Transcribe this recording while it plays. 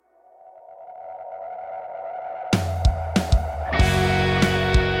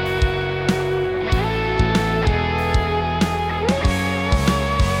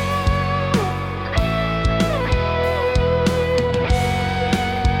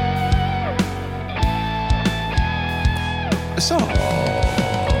Sorry.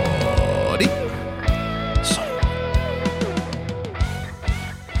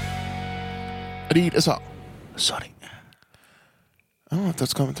 Read us all. Sorry. I don't know if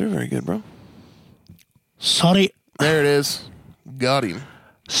that's coming through very good, bro. Sorry. There it is. Got him.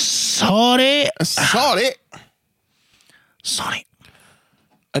 Sorry. Sorry. Sorry.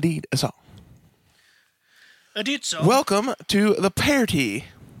 Indeed, us all. I did so. Welcome to the party.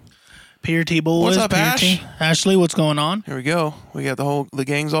 P.R.T. boys. What's up, P.R.T. Ash? Ashley, what's going on? Here we go. We got the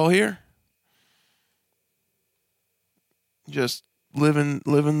gang's all here. Just living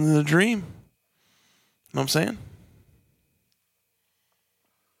the dream. Know what I'm saying?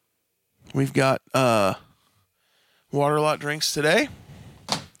 We've got Waterlot drinks today.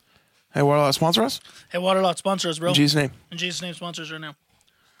 Hey, Waterlot, sponsor us? Hey, Waterlot, sponsor us, bro. In Jesus' name. In Jesus' name, sponsors right now.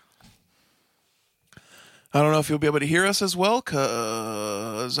 I don't know if you'll be able to hear us as well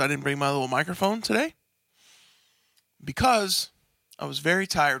because I didn't bring my little microphone today. Because I was very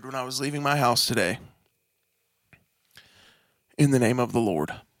tired when I was leaving my house today. In the name of the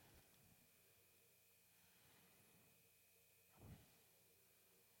Lord.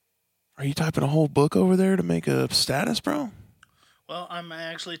 Are you typing a whole book over there to make a status, bro? Well, I'm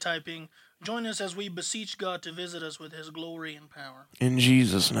actually typing, join us as we beseech God to visit us with his glory and power. In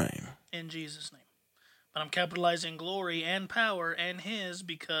Jesus' name. In Jesus' name. But I'm capitalizing glory and power and his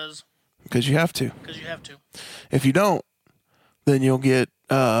because you have to. Because you have to. If you don't, then you'll get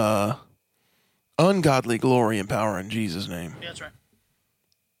ungodly glory and power in Jesus' name. Yeah, that's right.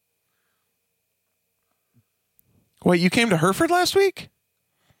 Wait, you came to Hereford last week?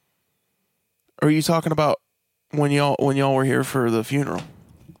 Or are you talking about when y'all were here for the funeral?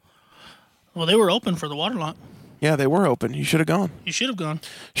 Well, they were open for the Waterlot. Yeah, they were open. You should have gone. You should have gone.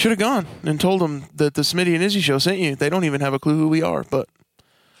 Should have gone and told them that the Smitty and Izzy show sent you. They don't even have a clue who we are, but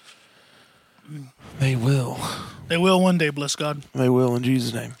they will. They will one day, bless God. They will in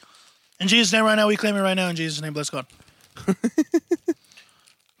Jesus' name. In Jesus' name right now, we claim it right now. In Jesus' name, bless God.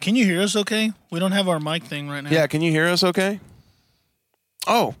 Can you hear us okay? We don't have our mic thing right now. Yeah, can you hear us okay?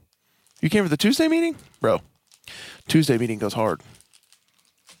 Oh, you came for the Tuesday meeting? Bro, Tuesday meeting goes hard.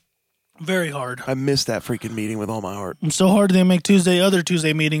 Very hard. I missed that freaking meeting with all my heart. It's so hard they make other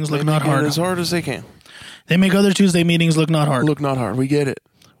Tuesday meetings look not hard. As hard as they can. They make other Tuesday meetings look not hard. Look not hard. We get it.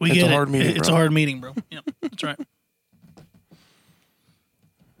 It's a hard meeting, It's a hard meeting, bro. Yep, that's right.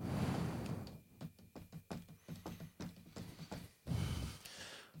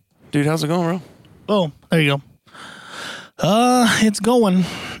 Dude, how's it going, bro? Oh, there you go. It's going.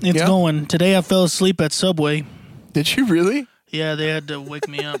 It's going. Today I fell asleep at Subway. Did you really? Yeah, they had to wake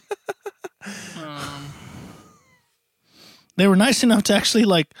me up. They were nice enough to actually,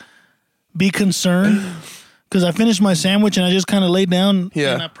 be concerned. Because I finished my sandwich and I just kind of laid down.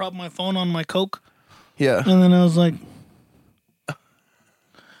 Yeah. And I propped my phone on my Coke. Yeah. And then I was like...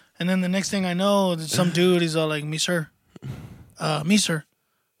 And then the next thing I know, some dude, he's all like, me, sir. Me, sir.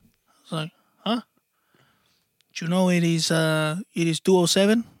 I was like, huh? Do you know it is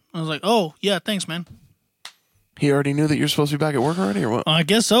 2:07? I was like, oh, yeah, thanks, man. He already knew that you're supposed to be back at work already, or what? I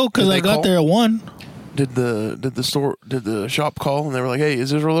guess so, because I got there at 1. Did the shop call and they were like, hey,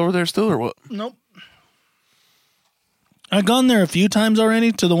 is Israel over there still or what? Nope. I've gone there a few times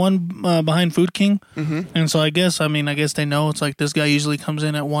already to the one behind Food King. Mm-hmm. And so I guess they know it's like this guy usually comes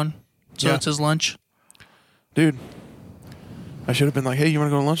in at 1. So it's his lunch. Dude, I should have been like, hey, you want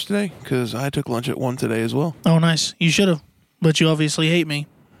to go to lunch today? Because I took lunch at 1 today as well. Oh, nice. You should have. But you obviously hate me.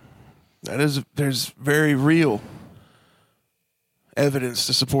 There's very real evidence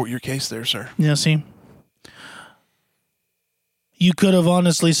to support your case there, sir. Yeah, see? You could have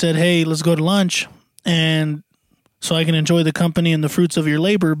honestly said, hey, let's go to lunch. And so I can enjoy the company and the fruits of your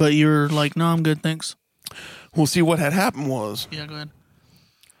labor. But you're like, no, I'm good, thanks. Well, see, what had happened was... Yeah, go ahead.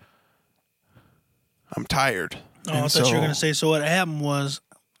 I'm tired. Oh, I thought you were going to say, so what happened was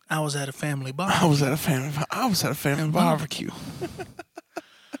I was at a family barbecue. I was at a family barbecue. I was at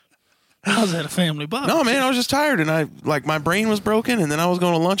a family barbecue. No, man, I was just tired, and my brain was broken, and then I was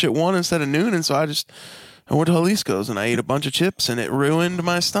going to lunch at 1 instead of noon, and so I went to Jalisco's, and I ate a bunch of chips, and it ruined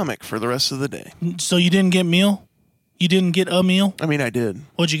my stomach for the rest of the day. So you didn't get meal? You didn't get a meal? I mean, I did.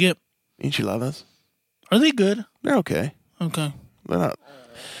 What'd you get? Enchiladas. Are they good? They're okay. Okay.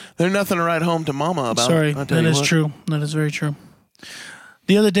 They're nothing to write home to Mama about. Sorry, that is true. That is very true.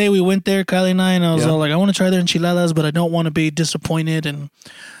 The other day we went there, Kylie and I was all like, I want to try their enchiladas, but I don't want to be disappointed. And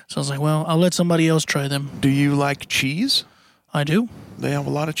so I was like, well, I'll let somebody else try them. Do you like cheese? I do. They have a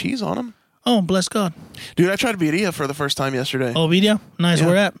lot of cheese on them. Oh, bless God. Dude, I tried birria for the first time yesterday. Oh, birria? Nice. Yeah.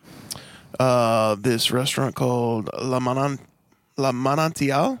 Where at? This restaurant called La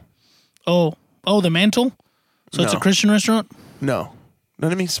Manantial. Oh, the Mantle? So it's a Christian restaurant? No.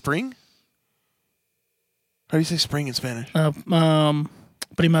 Doesn't it mean spring? How do you say spring in Spanish?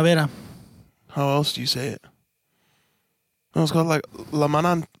 Primavera. How else do you say it? No, it's called like La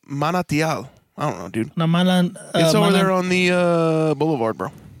Manantial. I don't know, dude. It's over there on the boulevard,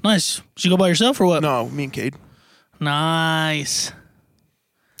 bro. Nice. Did you go by yourself or what? No, me and Cade. Nice.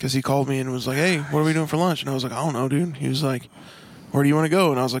 Because he called me and was like, hey, what are we doing for lunch? And I was like, I don't know, dude. He was like, where do you want to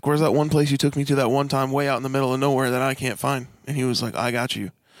go? And I was like, where's that one place you took me to that one time way out in the middle of nowhere that I can't find? And he was like, I got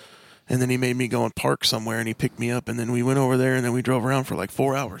you. And then he made me go and park somewhere and he picked me up. And then we went over there and then we drove around for like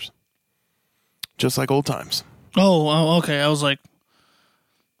 4 hours. Just like old times. Oh, okay. I was like,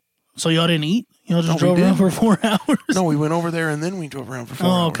 so y'all didn't eat? Y'all just drove around for 4 hours? No, we went over there and then we drove around for 4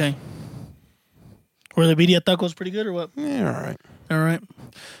 hours. Oh, okay. Were the birria tacos pretty good or what? Yeah, all right. All right.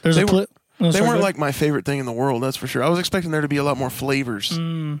 They weren't like my favorite thing in the world, that's for sure. I was expecting there to be a lot more flavors.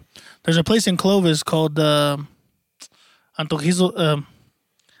 There's a place in Clovis called Antojitos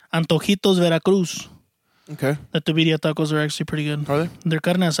Veracruz. Okay. That the birria tacos are actually pretty good. Are they? Their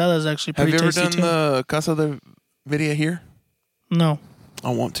carne asada is actually pretty tasty too. Have you ever done the Casa de Birria here? No. I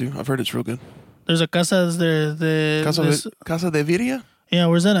want to. I've heard it's real good. There's a Casa de Birria? Yeah,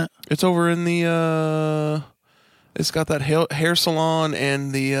 where's that at? It's over in the it's got that hair salon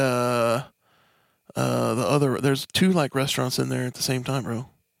and the other. There's 2 like restaurants in there at the same time, bro.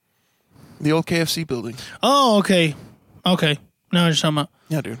 The old KFC building. Oh, okay. Okay. Now you're talking about.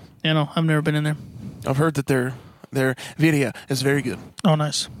 Yeah, dude. Yeah, no, I've never been in there. I've heard that their birria is very good. Oh,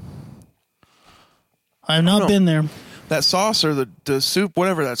 nice. I've not been there. That sauce or the soup,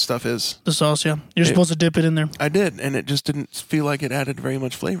 whatever that stuff is. The sauce, yeah. You're supposed to dip it in there. I did, and it just didn't feel like it added very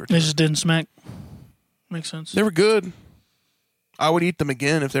much flavor to it. It just didn't smack. Makes sense. They were good. I would eat them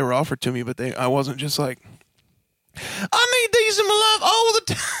again if they were offered to me, but I wasn't just like, I need these in my life all the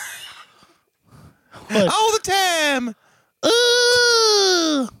time. What? All the time.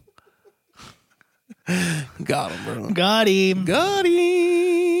 Got him, bro. Got him. Got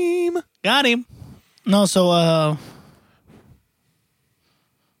him. Got him. No, so,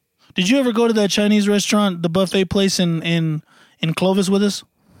 did you ever go to that Chinese restaurant, the buffet place in Clovis with us?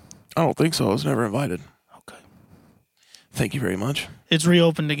 I don't think so. I was never invited. Okay. Thank you very much. It's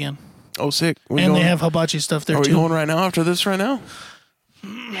reopened again. Oh, sick. And they have hibachi stuff there, too. Are we going right now after this right now?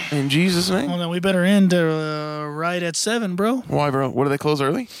 In Jesus' name? Well, then we better end right at 7, bro. Why, bro? What, do they close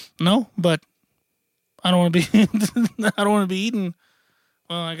early? No, but I don't want to be I don't want to be eating.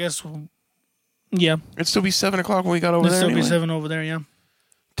 Well, I guess, yeah. It'd still be 7 o'clock when we got over there. It'd still anyway. be 7 over there, yeah.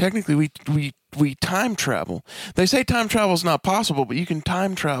 Technically, we time travel. They say time travel is not possible, but you can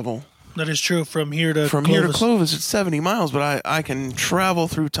time travel. That is true. From here to Clovis, it's 70 miles, but I can travel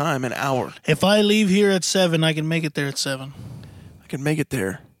through time an hour. If I leave here at 7, I can make it there at 7. I can make it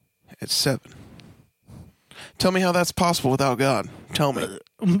there at 7. Tell me how that's possible without God. Tell me.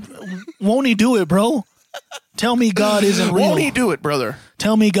 Won't he do it, bro? Tell me God isn't real. Won't he do it, brother?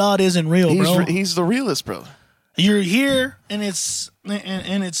 Tell me God isn't real, bro. He's the realest, brother. You're here, and it's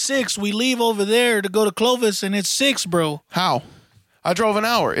 6. We leave over there to go to Clovis, and it's 6, bro. How? I drove an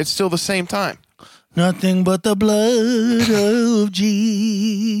hour. It's still the same time. Nothing but the blood of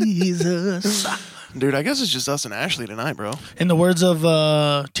Jesus. Dude, I guess it's just us and Ashley tonight, bro. In the words of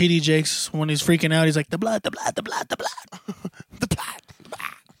T.D. Jakes, when he's freaking out, he's like, the blood, the blood, the blood, the blood. The blood.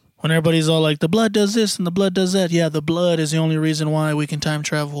 When everybody's all like, the blood does this and the blood does that. Yeah, the blood is the only reason why we can time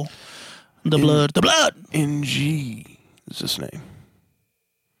travel. The blood. In Jesus' name.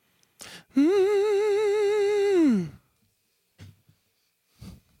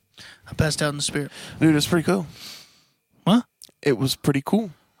 I passed out in the spirit. Dude, it's pretty cool. What? It was pretty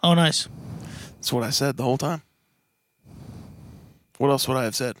cool. Oh, nice. That's what I said the whole time. What else would I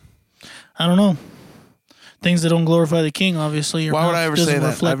have said? I don't know. Things that don't glorify the King, obviously. Why would I ever say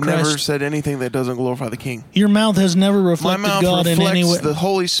that? I've never said anything that doesn't glorify the King. Your mouth has never reflected God in any way. My mouth reflects the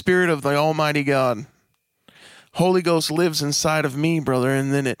Holy Spirit of the Almighty God. Holy Ghost lives inside of me, brother,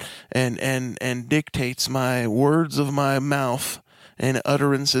 and then it and dictates my words of my mouth and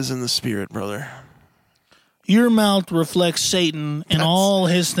utterances in the Spirit, brother. Your mouth reflects Satan and all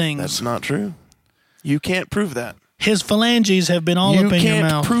his things. That's not true. You can't prove that. His phalanges have been all up in your mouth. You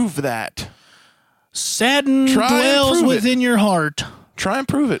can't prove that. Satan dwells within your heart. Try and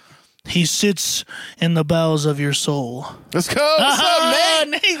prove it. He sits in the bowels of your soul. Let's go. What's up,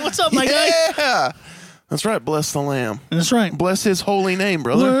 Nate? Nate, what's up, my guy? Yeah. That's right. Bless the Lamb. That's right. Bless his holy name,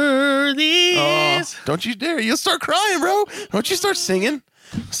 brother. Worthy is. Don't you dare. You'll start crying, bro. Don't you start singing.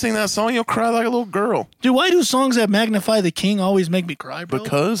 Sing that song, you'll cry like a little girl. Dude, why do songs that magnify the King always make me cry, bro?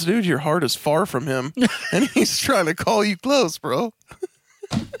 Because, dude, your heart is far from him, and he's trying to call you close, bro.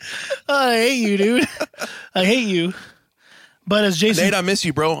 I hate you, dude. I hate you. But as Jason... Nate, I miss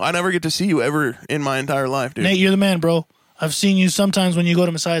you, bro. I never get to see you ever in my entire life, dude. Nate, you're the man, bro. I've seen you sometimes when you go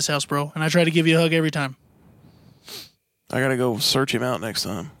to Messiah's house, bro, and I try to give you a hug every time. I gotta go search him out next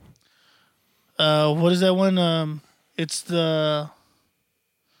time. What is that one? It's the...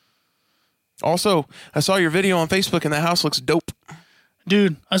 Also, I saw your video on Facebook, and that house looks dope.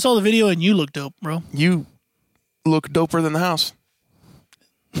 Dude, I saw the video, and you look dope, bro. You look doper than the house.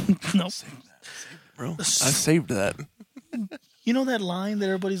 No. Bro, I saved that. You know that line that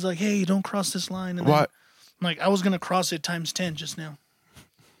everybody's like, hey, don't cross this line? And What? Like, I was going to cross it times 10 just now.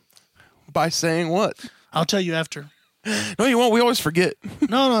 By saying what? I'll tell you after. No, you won't. We always forget.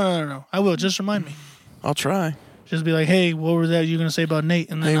 No. I will. Just remind me. I'll try. Just be like, hey, what was that you going to say about Nate?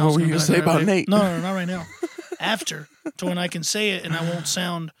 And then Hey, what were you going to say about Nate? No, not right now. After. To when I can say it and I won't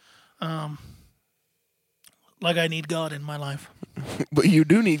sound like I need God in my life. But you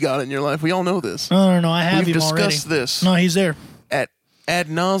do need God in your life. We all know this. No. I have We've him already. discussed this No, he's there. at ad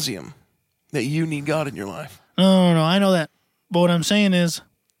nauseum that you need God in your life. No. I know that. But what I'm saying is,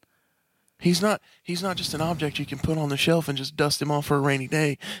 He's not just an object you can put on the shelf and just dust him off for a rainy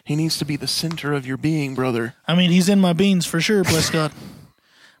day. He needs to be the center of your being, brother. I mean, he's in my beans for sure, bless God.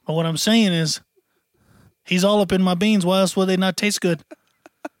 But what I'm saying is, he's all up in my beans. Why else would they not taste good?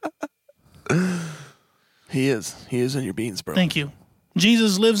 He is. He is in your beans, bro. Thank you.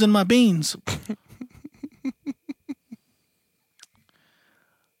 Jesus lives in my beans.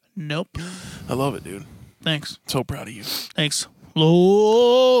 Nope. I love it, dude. Thanks. So proud of you. Thanks.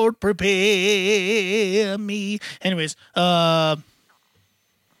 Lord, prepare me. Anyways,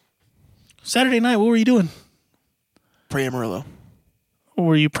 Saturday night, what were you doing? Pray Amarillo.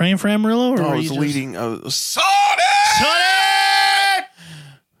 Were you praying for Amarillo? Or I were was you leading. Saw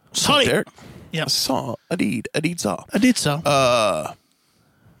Sorry. Derek. Yeah. Saw. A deed saw. I did so. I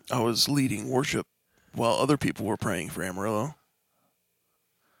was leading worship while other people were praying for Amarillo.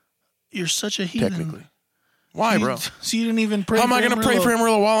 You're such a heathen. Technically. Why, bro? So you didn't even pray How am for I going to pray for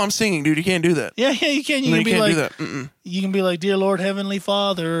Amarillo while I'm singing, dude? You can't do that. Yeah, you can. You No, can be can't like, do that. Mm-mm. You can be like, dear Lord, Heavenly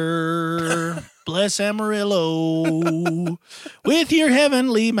Father, bless Amarillo with your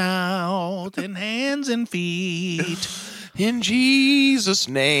heavenly mouth and hands and feet. In Jesus'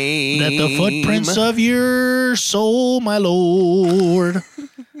 name. That the footprints of your soul, my Lord,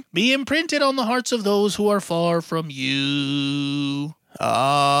 be imprinted on the hearts of those who are far from you.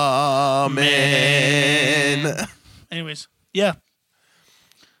 Amen. Anyways, yeah.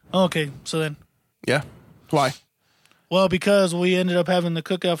 Okay, so then. Yeah. Why? Well, because we ended up having the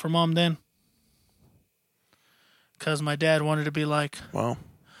cookout for Mom then. Because my dad wanted to be like, Well,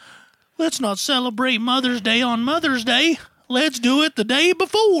 let's not celebrate Mother's Day on Mother's Day. Let's do it the day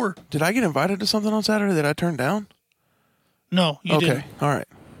before. did I get invited to something on Saturday that I turned down? No, you Okay. didn't. All right.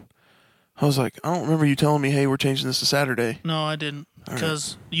 I was like, I don't remember you telling me, hey, we're changing this to Saturday. No, I didn't.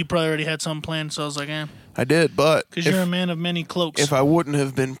 Because you probably already had something planned, so I was like, I did, but because you're a man of many cloaks. if I wouldn't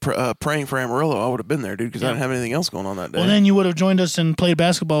have been praying for Amarillo, I would have been there, dude, because I didn't have anything else going on that day. Well, then you would have joined us and played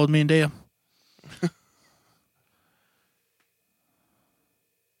basketball with me and Dea.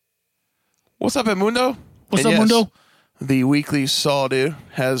 What's up, Edmundo? What's And up, yes, Mundo? The weekly Saw Dude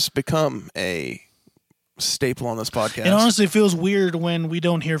has become a staple on this podcast. It honestly feels weird when we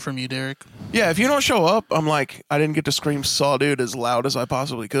don't hear from you, Derek. Yeah, if you don't show up, I'm like, I didn't get to scream Saw Dude as loud as I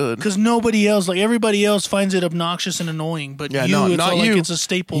possibly could. Because nobody else, like everybody else, finds it obnoxious and annoying. But Yeah, you, no, it's not all like you. it's a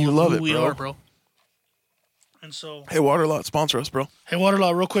staple You of love who it, we bro. are, bro. And so, Hey, Waterlot, sponsor us, bro. hey,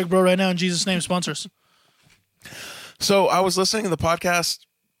 Waterlaw, real quick, bro, right now in Jesus' name, sponsor us. So I was listening to the podcast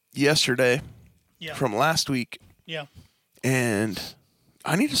yesterday Yeah. from last week, Yeah. and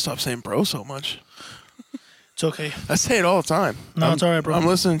I need to stop saying bro so much. It's okay. I say it all the time. No, it's all right, bro. I'm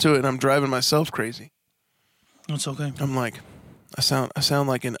listening to it, and I'm driving myself crazy. It's okay. I'm like, I sound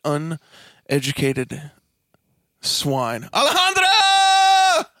like an uneducated swine.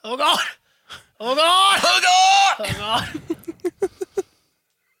 Alejandra! Oh, God. Oh, God. Oh, God! Oh, God.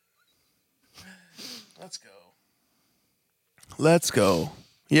 Let's go.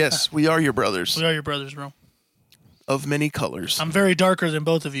 Yes, we are your brothers We are your brothers, bro. of many colors. I'm very darker than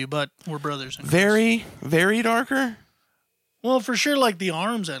both of you, but we're brothers. in Christ. Very, very darker. Well, for sure, like the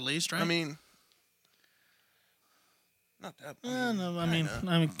arms at least, right? I mean, not that. No, I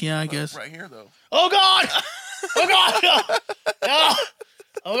mean, yeah, I guess. Right here, though. Oh, God. Oh, God. No.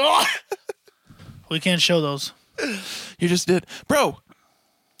 Oh, God. We can't show those. You just did. Bro,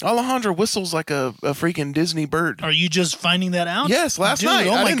 Alejandra whistles like a freaking Disney bird. Are you just finding that out? Yes, last Dude, night.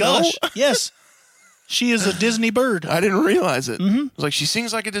 Oh, I my didn't gosh. know. Yes. She is a Disney bird. I didn't realize it. It was like she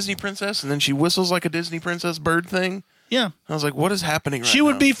sings like a Disney princess, and then she whistles like a Disney princess bird thing. Yeah. I was like, what is happening right She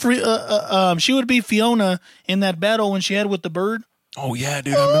would be she would be Fiona in that battle when she had with the bird. Oh, yeah,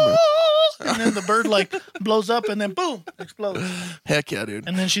 dude. I remember. And then the bird like blows up and then boom, explodes. Heck yeah, dude.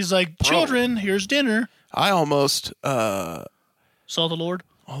 And then she's like, children, here's dinner. I almost saw the Lord.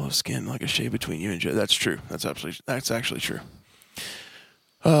 olive skin like a shade between you and Joe. That's true. That's actually true.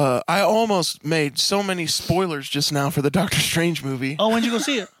 I almost made so many spoilers just now for the Doctor Strange movie. Oh, when'd you go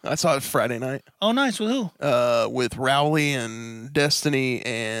see it? I saw it Friday night. Oh, nice. With who? With Rowley and Destiny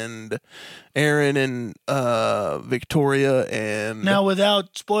and Aaron and Victoria and... Now,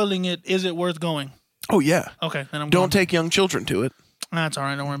 without spoiling it, is it worth going? Oh, yeah. Okay, then I'm Don't going. take young children to it. That's all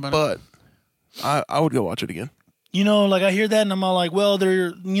right. Don't worry about it. But I would go watch it again. You know, like I hear that and I'm all like, well,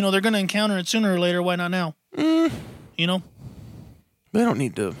 they're going to encounter it sooner or later. Why not now? You know? They don't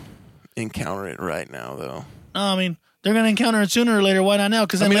need to encounter it right now, though. No, I mean, they're going to encounter it sooner or later. Why not now?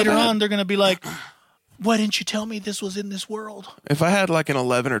 Because then later on, they're going to be like, why didn't you tell me this was in this world? If I had like an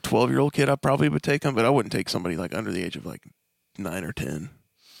 11 or 12-year-old kid, I probably would take them, but I wouldn't take somebody like under the age of like 9 or 10.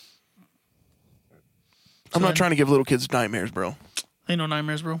 I'm not trying to give little kids nightmares, bro. Ain't no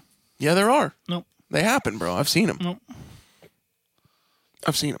nightmares, bro. Yeah, there are. Nope. They happen, bro. I've seen them. Nope.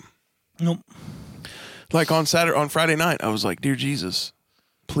 I've seen them. Nope. Like on Friday night, I was like, "Dear Jesus,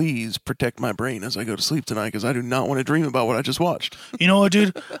 please protect my brain as I go to sleep tonight, because I do not want to dream about what I just watched." You know what,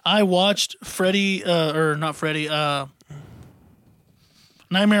 dude? I watched Nightmare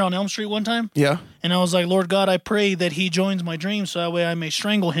on Elm Street one time. Yeah. And I was like, Lord God, I pray that he joins my dream so that way I may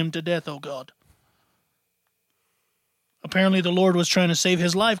strangle him to death, oh God. Apparently the Lord was trying to save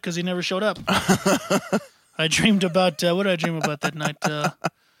his life because he never showed up. I dreamed about, what did I dream about that night?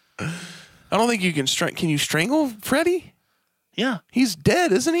 I don't think you can Can you strangle Freddy? Yeah. He's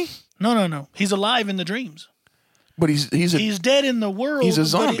dead, isn't he? No. He's alive in the dreams. But he's dead in the world. He's a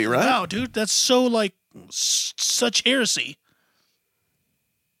zombie, right? Wow, dude, that's so like such heresy.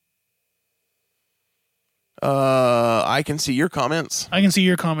 I can see your comments. I can see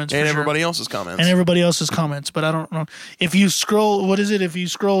your comments and for everybody sure. else's comments. And everybody else's comments, but I don't know. If you scroll, what is it? If you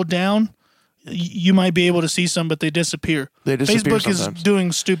scroll down, you might be able to see some, but they disappear. They disappear Facebook sometimes. is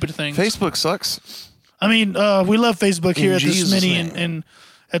doing stupid things. Facebook sucks. I mean, we love Facebook here at the Jesus' Smitty name. and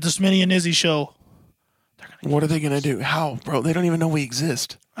at the Smitty and Izzy show. What are they gonna do? How, bro? They don't even know we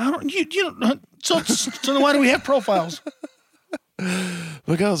exist. I don't. You don't. So then why do we have profiles?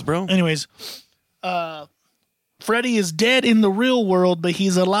 Look at us, bro. Anyways, Freddy is dead in the real world, but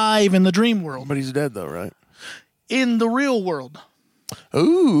he's alive in the dream world. But he's dead though, right? In the real world.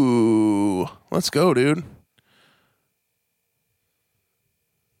 Ooh, let's go, dude.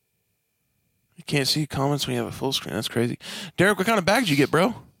 You can't see comments when you have a full screen. That's crazy. Derek, what kind of bag did you get,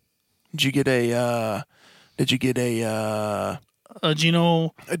 bro? Did you get a Gino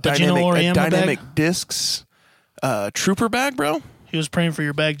Oriema dynamic bag? discs trooper bag, bro? He was praying for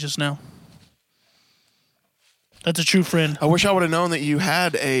your bag just now. That's a true friend. I wish I would have known that you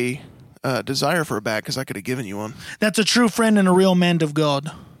had a desire for a bag, because I could have given you one. That's a true friend and a real man of God.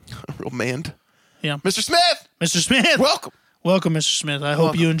 A real man. Yeah. Mr. Smith! Mr. Smith! Welcome! Welcome, Mr. Smith. I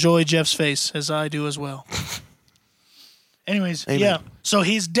hope you enjoy Jeff's face, as I do as well. Anyways, Amen. yeah. So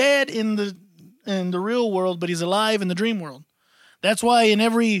he's dead in the real world, but he's alive in the dream world. That's why in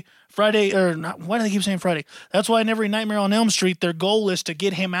every Friday, or not, why do they keep saying Friday? That's why in every Nightmare on Elm Street, their goal is to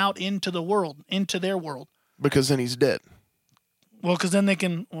get him out into the world, into their world. Because then he's dead. Well, because then they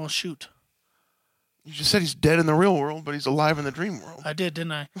can, well, shoot. You just said he's dead in the real world, but he's alive in the dream world. I did,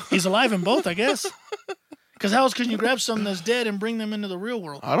 didn't I? He's alive in both, I guess. Because how else can you grab something that's dead and bring them into the real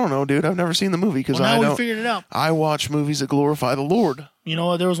world? I don't know, dude. I've never seen the movie because Well, now we figured it out. I watch movies that glorify the Lord. You know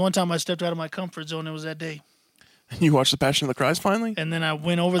what? There was one time I stepped out of my comfort zone. It was that day. You watched The Passion of the Christ finally? And then I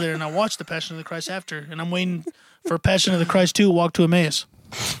went over there and I watched The Passion of the Christ after. And I'm waiting for Passion of the Christ 2, Walk to Emmaus.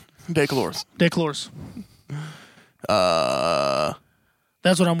 Decalores.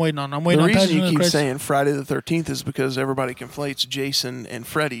 That's what I'm waiting on. I'm waiting The on reason Passion you of the keep Christ saying Friday the 13th is because everybody conflates Jason and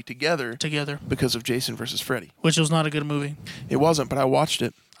Freddy together because of Jason versus Freddy. which was not a good movie. It wasn't, but I watched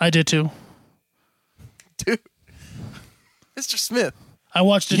it. I did too. Dude. Mr. Smith. I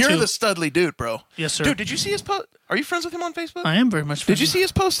watched it You're too. the studly dude, bro. Yes, sir. Dude, did you see his post? Are you friends with him on Facebook? I am very much. Did you see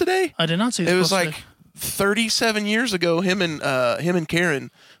his post today? I did not see his It was post like today. 37 years ago, him and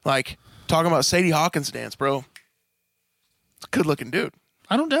Karen, like, talking about Sadie Hawkins' dance, bro. Good looking dude.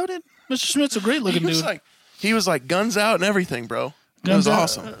 I don't doubt it. Mr. Smith's a great looking dude. He was like guns out and everything, bro. It was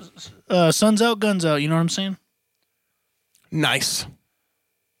awesome. Sun's out, guns out. You know what I'm saying? Nice.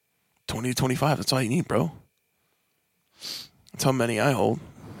 20 to 25. That's all you need, bro. That's how many I hold.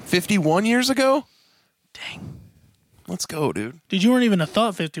 51 years ago? Dang. Let's go, dude. Dude, you weren't even a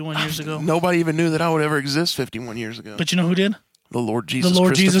thought 51 years ago. Nobody even knew that I would ever exist 51 years ago. But you know who did? The Lord Jesus The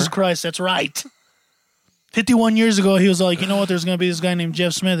Lord Christopher. Jesus Christ. That's right. 51 years ago, he was like, you know what? There's going to be this guy named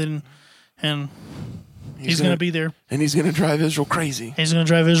Jeff Smith, and he's going to be there. And he's going to drive Israel crazy. He's going to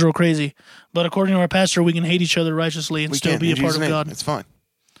drive Israel crazy. But according to our pastor, we can hate each other righteously and still be a part of God. It's fine.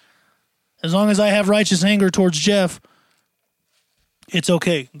 As long as I have righteous anger towards Jeff, it's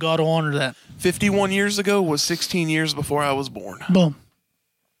okay. God will honor that. 51 years ago was 16 years before I was born. Boom.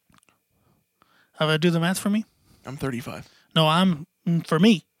 Have I do the math for me? I'm 35. No, for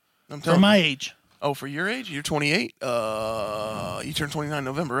me. For my age. Oh, for your age? You're 28? You turned 29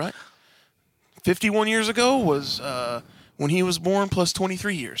 November, right? 51 years ago was when he was born plus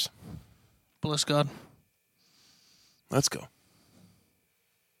 23 years. Bless God. Let's go.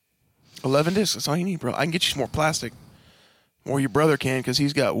 11 discs. That's all you need, bro. I can get you some more plastic. Or your brother can, because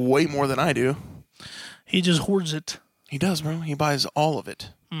he's got way more than I do. He just hoards it. He does, bro. He buys all of it.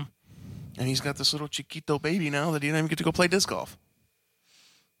 And he's got this little chiquito baby now that he don't even get to go play disc golf.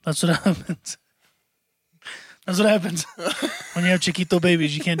 That's what happens. That's what happens. When you have chiquito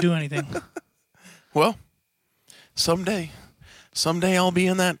babies, you can't do anything. Well, someday I'll be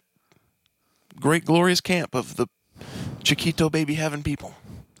in that great, glorious camp of the chiquito baby having people.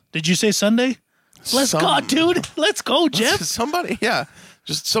 Did you say Sunday? Let's go, dude. Let's go, Jeff. Somebody, yeah.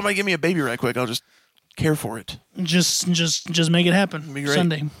 Just somebody give me a baby right quick. I'll just care for it. Just make it happen. Be great.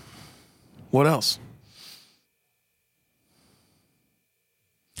 Sunday. What else?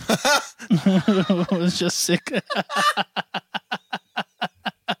 It's just sick.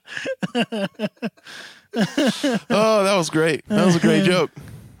 Oh, that was great. That was a great joke.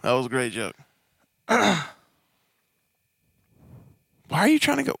 That was a great joke. Why are you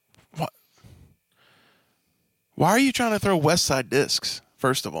trying to go? What? Why are you trying to throw West Side Discs,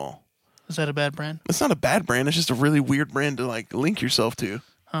 first of all? Is that a bad brand? It's not a bad brand. It's just a really weird brand to like link yourself to.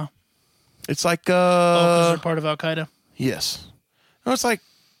 Huh. It's like because they're part of Al Qaeda? Yes. No, it's like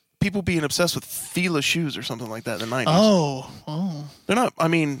people being obsessed with Fila shoes or something like that in the 90s. Oh.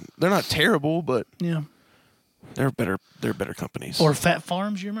 They're not terrible, but Yeah. they're better companies. Or Fat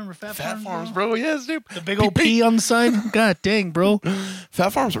Farms. You remember Fat Farms? Fat Farms, bro. Yes, dude. The big old P on the side. God dang, bro. Fat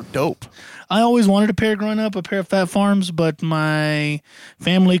Farms are dope. I always wanted a pair growing up, a pair of Fat Farms, but my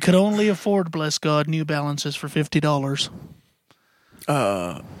family could only afford, bless God, New Balances for $50.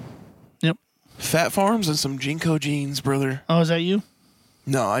 Yep. Fat Farms and some Jinko jeans, brother. Oh, is that you?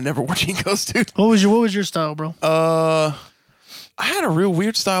 No, I never wore Jinkos, dude. What was your style, bro? I had a real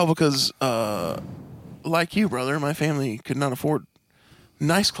weird style because, like you, brother, my family could not afford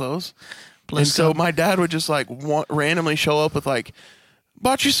nice clothes. Bless and so God. my dad would just like randomly show up with like,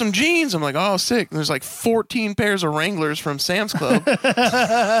 bought you some jeans. I'm like, oh, sick. And there's like 14 pairs of Wranglers from Sam's Club.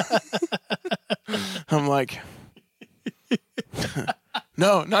 I'm like,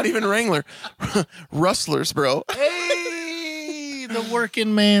 no, not even Wrangler. Rustlers, bro. Hey, the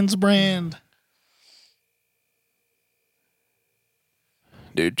working man's brand.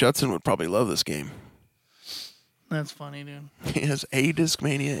 Dude, Judson would probably love this game. That's funny, dude. He has a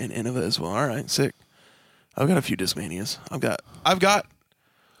Discmania and Innova as well. All right, sick. I've got a few Discmanias. I've got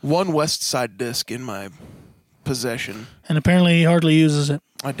one West Side disc in my possession. And apparently he hardly uses it.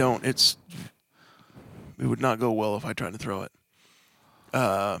 I don't. It would not go well if I tried to throw it.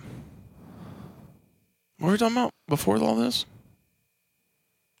 What were we talking about before all this?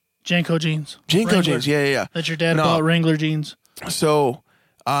 Janko jeans. Jinko Wrangler. jeans. Yeah. That your dad bought Wrangler jeans. So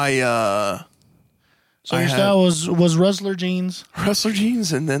So your style was Rustler jeans. Rustler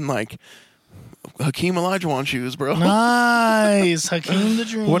jeans and then like Hakeem Olajuwon shoes, bro. Nice. Hakeem the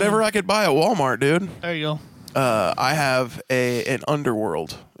Dream. Whatever I could buy at Walmart, dude. There you go. I have an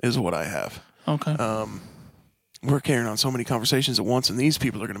Underworld is what I have. Okay. We're carrying on so many conversations at once, and these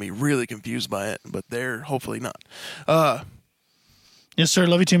people are going to be really confused by it, but they're hopefully not. Yes, sir.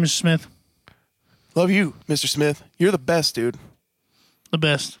 Love you too, Mr. Smith. Love you, Mr. Smith. You're the best, dude. The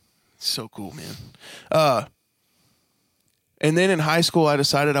best. So cool, man. And then in high school, I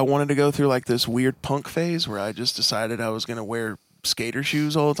decided I wanted to go through like this weird punk phase where I just decided I was going to wear skater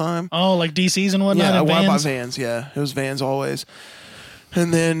shoes all the time. Oh, like DCs and whatnot? Yeah, I and wanted my Vans? Vans. Yeah, it was Vans always.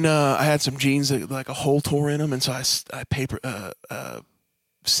 And then I had some jeans that like a hole tore in them, and so I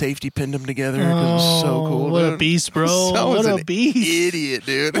safety pinned them together because it was so cool. What dude. a beast, bro! I was What a an beast! Idiot,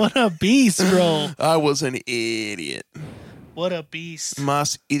 dude. What a beast, bro! I was an idiot. What a beast!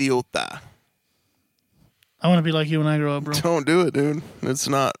 Mas idiota. I want to be like you when I grow up, bro. Don't do it, dude. It's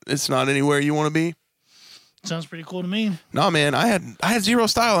not anywhere you want to be. Sounds pretty cool to me. No, man. I had zero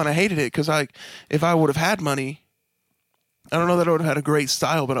style and I hated it because if I would have had money, I don't know that I would have had a great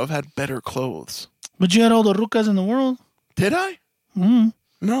style, but I've had better clothes. But you had all the rucas in the world. Did I? Mm-hmm.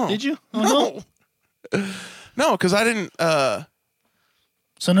 No. Did you? Oh, No. No, because I didn't.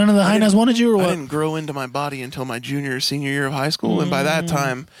 So none of the hyenas wanted you, or what? I didn't grow into my body until my junior or senior year of high school, and by that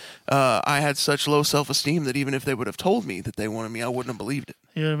time, I had such low self-esteem that even if they would have told me that they wanted me, I wouldn't have believed it.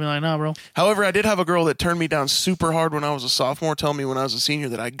 You would have been like, nah, bro. However, I did have a girl that turned me down super hard when I was a sophomore, tell me when I was a senior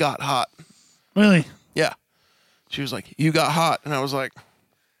that I got hot. Really? Yeah. She was like, "You got hot," and I was like,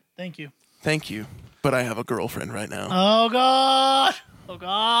 Thank you. "Thank you, but I have a girlfriend right now." Oh, God. Oh,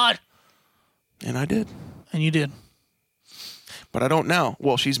 God. And I did. And you did. But I don't now.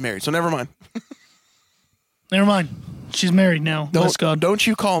 Well, she's married, so never mind. Never mind. She's married now. Bless God. Don't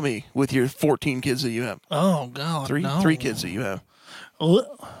you call me with your 14 kids that you have. Oh, God. Three kids that you have.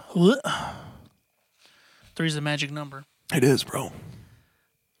 Three's the magic number. It is, bro.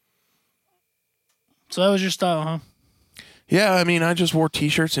 So that was your style, huh? Yeah, I mean, I just wore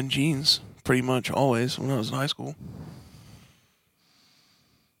T-shirts and jeans pretty much always when I was in high school.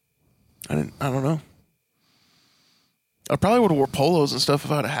 I don't know. I probably would have wore polos and stuff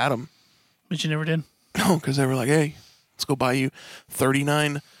if I'd have had them. But you never did? No, because they were like, "Hey, let's go buy you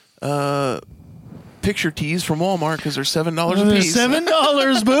 39 picture tees from Walmart because they're $7 a piece."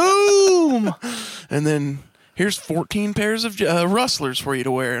 $7, boom! And then here's 14 pairs of rustlers for you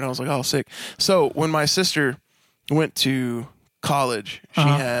to wear. And I was like, "Oh, sick." So when my sister went to college, she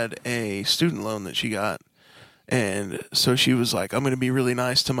had a student loan that she got. And so she was like, "I'm going to be really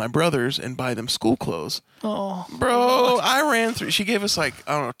nice to my brothers and buy them school clothes." Oh, bro, I ran through. She gave us like,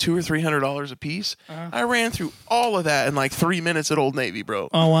 I don't know, $200 or $300 a piece. I ran through all of that in like 3 minutes at Old Navy, bro.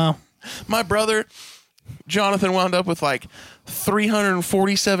 Oh, wow. My brother, Jonathan, wound up with like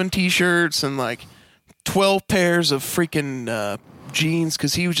 347 T-shirts and like 12 pairs of freaking jeans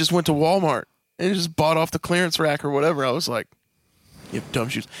because he just went to Walmart and just bought off the clearance rack or whatever. I was like, "You have dumb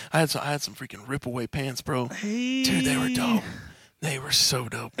shoes." I had some freaking rip away pants, bro. Hey. Dude, they were dope. They were so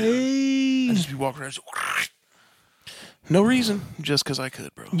dope. Hey. I'd just be walking around. No reason, just because I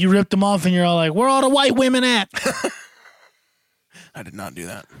could, bro. You ripped them off and you're all like, "Where are all the white women at?" I did not do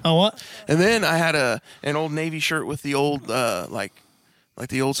that. Oh, what? And then I had an Old Navy shirt with the old like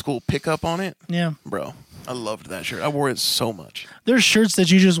the old school pickup on it. Yeah. Bro, I loved that shirt. I wore it so much. There's shirts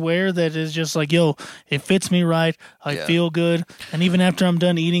that you just wear that is just like, yo, it fits me right. I feel good. And even after I'm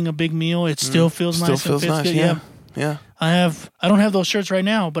done eating a big meal, it still feels nice. Still feels and fits nice. good. Yeah. I don't have those shirts right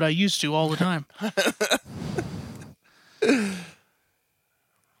now, but I used to all the time. Maiden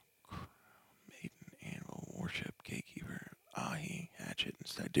Animal Worship Gatekeeper Ahi Hatchet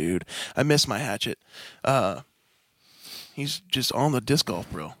instead. Dude, I miss my hatchet. He's just on the disc golf,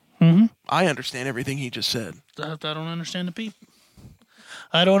 bro. Mm-hmm. I understand everything he just said. I don't understand the people.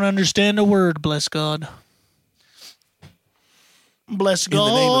 I don't understand a word, bless God. Bless God.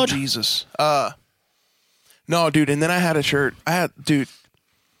 In the name of Jesus. No, dude, and then I had a shirt.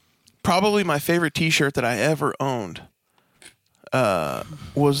 Probably my favorite T-shirt that I ever owned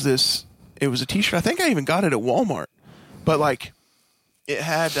was this. It was a T-shirt. I think I even got it at Walmart. But, like, it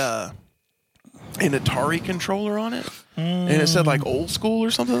had an Atari controller on it. And it said, like, old school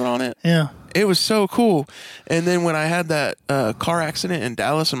or something on it. Yeah. It was so cool. And then when I had that car accident in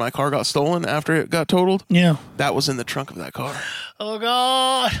Dallas and my car got stolen after it got totaled, that was in the trunk of that car. Oh,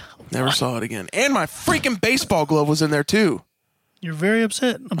 God. Never saw it again. And my freaking baseball glove was in there, too. You're very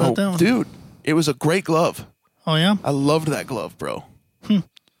upset about that one. Dude, it was a great glove. Oh, yeah? I loved that glove, bro. Dude,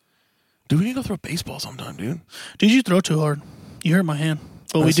 we need to go throw baseball sometime, dude. Dude, you throw too hard. You hurt my hand.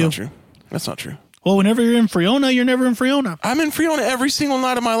 But That's we do. Not true. That's not true. Well, whenever you're in Friona, you're never in Friona. I'm in Friona every single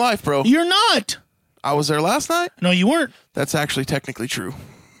night of my life, bro. You're not. I was there last night? No, you weren't. That's actually technically true.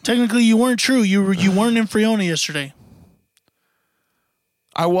 Technically, you weren't true. You weren't in Friona yesterday.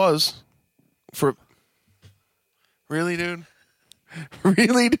 I was. Really, dude?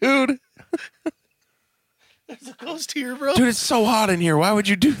 Really, dude? There's a ghost here, bro. Dude, it's so hot in here. Why would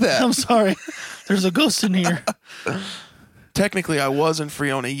you do that? I'm sorry. There's a ghost in here. Technically, I was in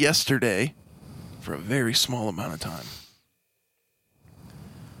Friona yesterday for a very small amount of time.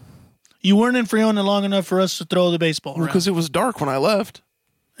 You weren't in Friona long enough for us to throw the baseball around. Because it was dark when I left.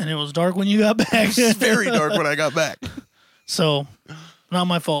 And it was dark when you got back. It was very dark when I got back. So, not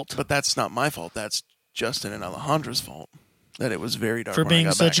my fault. But that's not my fault. That's Justin and Alejandra's fault. That it was very dark for when being I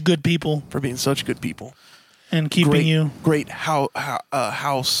got such back. good people. For being such good people. And keeping you. Great house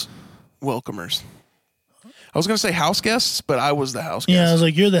welcomers. I was going to say house guests, but I was the house guest. Yeah, I was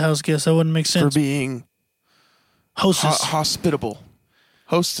like, you're the house guest. That wouldn't make sense. For being hospitable.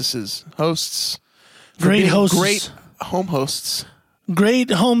 Hostesses. Hosts. Great hosts. Great home hosts.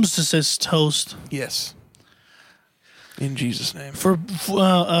 Great hostess host. Yes. In Jesus' name. For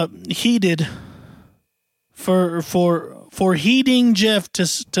heated for heeding Jeff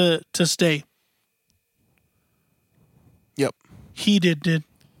to stay. Yep. He did.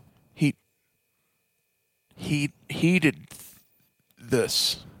 He did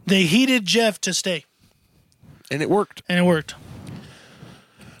this. They heeded Jeff to stay. And it worked.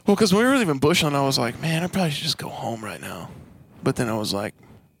 Well, because when we were leaving Bushland, I was like, man, I probably should just go home right now. But then I was like,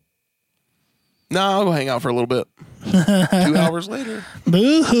 no, I'll go hang out for a little bit. 2 hours later.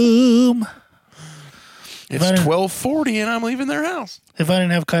 Boom. It's 12:40 and I'm leaving their house. If I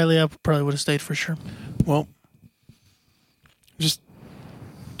didn't have Kylie, I probably would have stayed for sure. Well, just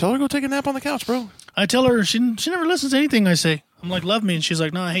tell her to go take a nap on the couch, bro. I tell her, she never listens to anything I say. I'm like, love me. And she's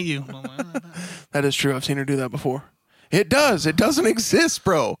like, no, I hate you. I'm like, That is true. I've seen her do that before. It does. It doesn't exist,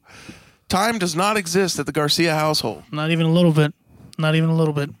 bro. Time does not exist at the Garcia household. Not even a little bit.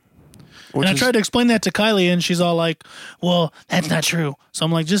 And I tried to explain that to Kylie, and she's all like, well, that's not true. So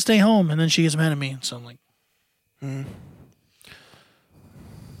I'm like, just stay home. And then she gets mad at me. So I'm like,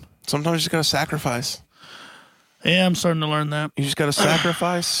 Sometimes you just got to sacrifice. yeah, I'm starting to learn that. You just got to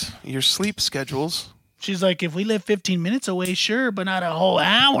sacrifice your sleep schedules. She's like, if we live 15 minutes away, sure, but not a whole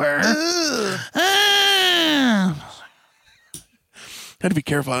hour. I had to be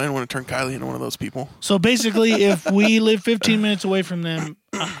careful. I didn't want to turn Kylie into one of those people. So basically, if we live 15 minutes away from them,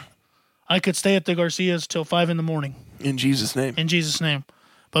 I could stay at the Garcias till 5 in the morning. In Jesus' name. In Jesus' name.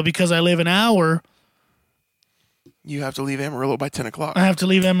 But because I live an hour, You have to leave Amarillo by 10 o'clock. I have to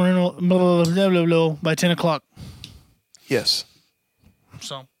leave Amarillo blah, blah, blah, blah, by 10 o'clock. Yes.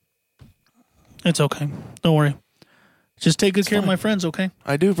 So it's okay. Don't worry. Just take good care of my friends, okay?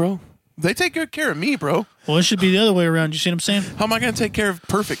 I do, bro. They take good care of me, bro. Well, it should be the other way around. You see what I'm saying? How am I going to take care of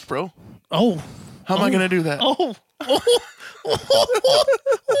Perfect, bro? Oh. How am I going to do that? Oh.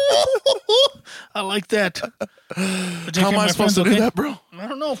 I like that. How am I supposed to do that, bro? I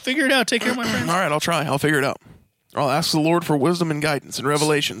don't know. Figure it out. Take care of my friends. All right, I'll try. I'll figure it out. I'll ask the Lord for wisdom and guidance and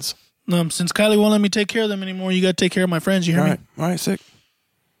revelations. Since Kylie won't let me take care of them anymore, you got to take care of my friends. You hear me? All right, sick.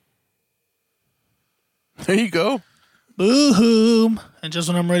 There you go. Boo-hoo. And just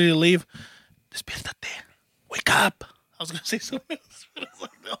when I'm ready to leave, despiértate. Wake up. I was going to say something else. But I was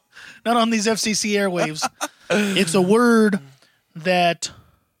like, no. Not on these FCC airwaves. It's a word that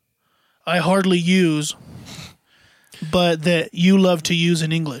I hardly use, but that you love to use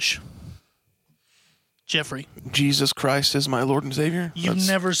in English. Jeffrey. Jesus Christ is my Lord and Savior. You've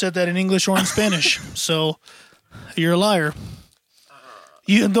never said that in English or in Spanish, so you're a liar.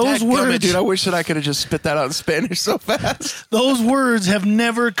 Those words, dude, I wish that I could have just spit that out in Spanish so fast. Those words have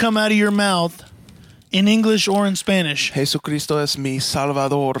never come out of your mouth in English or in Spanish. Jesucristo es mi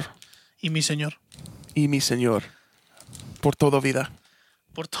Salvador. Y mi Señor. Y mi Señor. Por toda vida.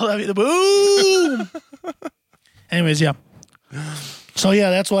 Por toda vida. Boom! Anyways, yeah. So, yeah,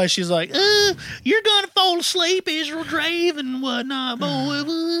 that's why she's like, you're going to fall asleep as you're driving and whatnot,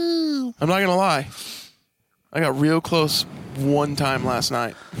 boy. I'm not going to lie. I got real close one time last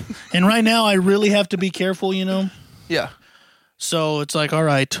night. And right now, I really have to be careful, you know? Yeah. So it's like, all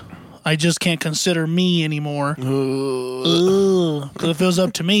right, I just can't consider me anymore. Because if it was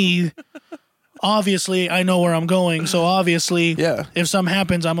up to me, obviously I know where I'm going. So obviously, yeah. If something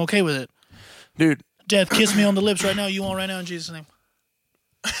happens, I'm okay with it. Dude. Death, kiss me on the lips right now. You won't right now in Jesus' name.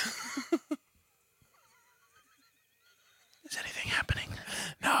 Is anything happening?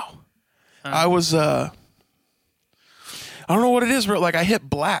 No. I was, I don't know what it is, but like I hit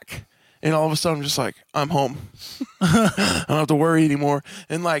black and all of a sudden I'm just like, I'm home. I don't have to worry anymore.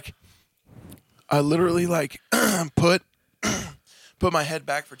 And like, I literally like put my head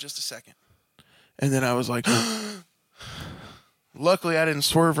back for just a second. And then I was like, luckily I didn't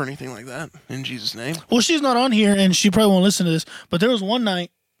swerve or anything like that in Jesus' name. Well, she's not on here and she probably won't listen to this, but there was one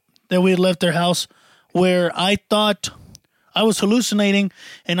night that we had left their house where I thought I was hallucinating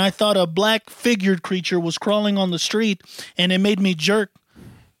and I thought a black figured creature was crawling on the street and it made me jerk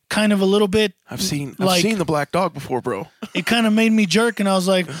kind of a little bit. I've seen the black dog before, bro. It kind of made me jerk and I was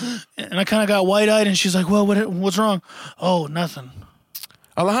like, and I kind of got wide eyed and she's like, well, what's wrong? Oh, nothing.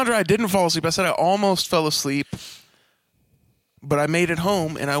 Alejandra, I didn't fall asleep. I said I almost fell asleep, but I made it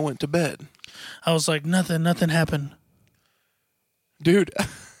home and I went to bed. I was like, nothing happened. Dude.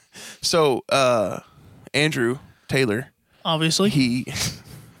 So, Andrew Taylor. Obviously.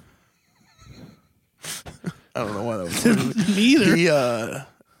 I don't know why that was. Me either.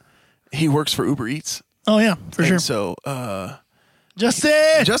 He works for Uber Eats. Oh, yeah, for sure. So, Justin!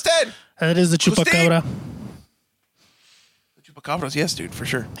 That is the chupacabra. The chupacabras, yes, dude, for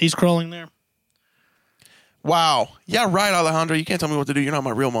sure. He's crawling there. Wow. Yeah, right, Alejandro. You can't tell me what to do. You're not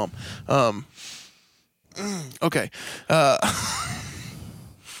my real mom. Okay.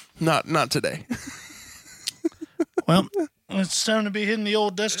 Not today. Well, it's time to be hitting the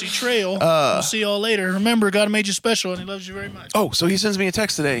old dusty trail. We'll see y'all later. Remember, God made you special, and He loves you very much. Oh, so he sends me a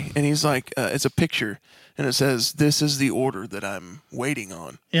text today, and he's like, it's a picture, and it says, "This is the order that I'm waiting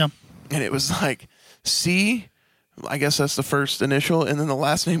on." Yeah. And it was like C, I guess that's the first initial, and then the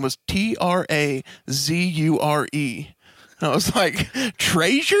last name was Trazure. And I was like,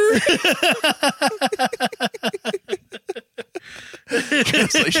 treasure?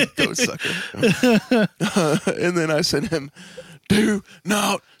 Translation, go sucker. And then I sent him, "Do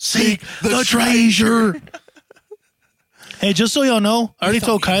not seek the treasure." Hey, just so y'all know, I already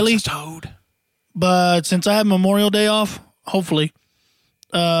told Kylie, Toad. but since I have Memorial Day off, hopefully,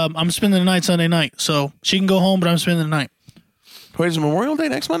 I'm spending the night Sunday night. So she can go home, but I'm spending the night. Wait, is Memorial Day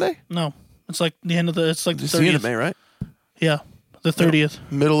next Monday? No, it's like the end of it's like the It's 30th. the end of May, right? Yeah, the 30th.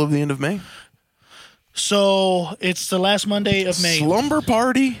 Middle of the end of May. So it's the last Monday of May. Slumber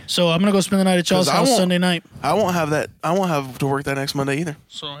party. So I'm gonna go spend the night at y'all's 'Cause I house won't- Sunday night. I won't have that. I won't have to work that next Monday either.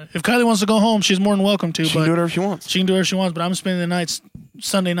 So if Kylie wants to go home, she's more than welcome to. She can but do whatever she wants. she can do whatever she wants. But I'm spending the night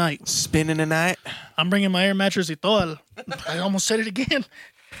Sunday night. Spending the night. I'm bringing my air mattress y todo. I almost said it again.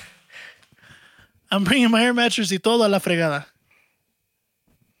 I'm bringing my air mattress y todo a la fregada.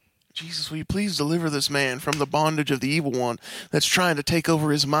 Jesus, will you please deliver this man from the bondage of the evil one that's trying to take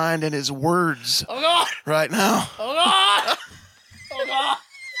over his mind and his words Oh God! right now? Oh God! Oh God!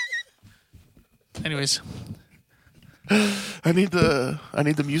 Anyways, I need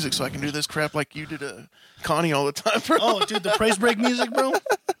the music so I can do this crap like you did Connie all the time, bro. oh dude, the praise break music, bro.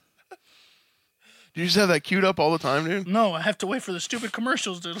 Do you just have that queued up all the time, dude? No, I have to wait for the stupid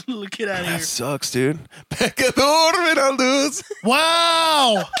commercials to get out of here. That sucks, dude. Pecador, a luz.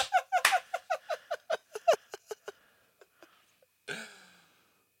 Wow!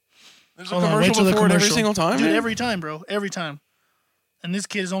 There's a Hold on, wait commercial till the before it every commercial. single time, Dude, man. every time, bro. Every time. And this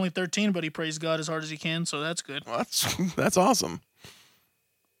kid is only 13, but he prays God as hard as he can, so that's good. Well, that's awesome.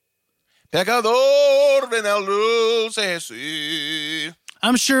 Pecador, ven a luz, Jesús.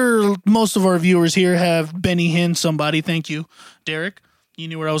 I'm sure most of our viewers here have Benny Hinn somebody. Thank you, Derek. You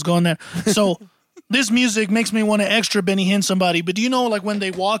knew where I was going there. So this music makes me want to extra Benny Hinn somebody. But do you know, like, when they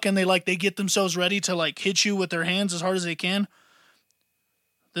walk and they get themselves ready to, like, hit you with their hands as hard as they can?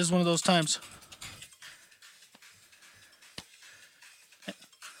 This is one of those times.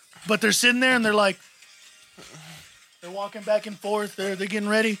 But they're sitting there and they're like, they're walking back and forth. They're getting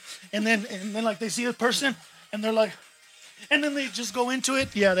ready. And then like they see a person and they're like, and then they just go into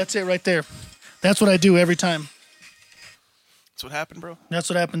it. Yeah, that's it right there. That's what I do every time. That's what happened, bro. That's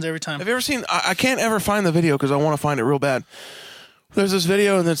what happens every time. Have you ever seen? I can't ever find the video because I want to find it real bad. There's this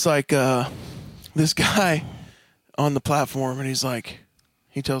video and it's like this guy on the platform and he's like,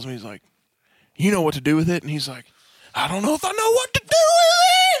 he tells me, he's like, "You know what to do with it?" And he's like, "I don't know if I know what to do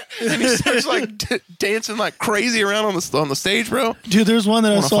with it." And he starts like dancing like crazy around on the stage, bro. Dude, there's one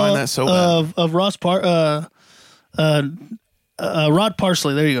that I saw find that so bad. of Rod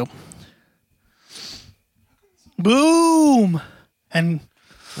Parsley. There you go. Boom. And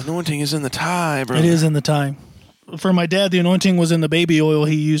Anointing is in the tie, bro. it is in the time. For my dad, the anointing was in the baby oil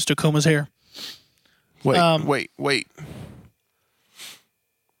he used to comb his hair. Wait.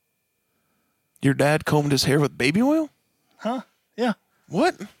 Your dad combed his hair with baby oil? Huh? Yeah.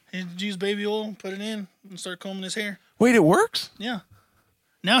 What? He'd use baby oil, put it in, and start combing his hair. Wait, it works? Yeah.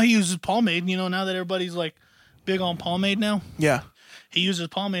 Now he uses pomade. You know, now that everybody's like big on pomade now, Yeah. he uses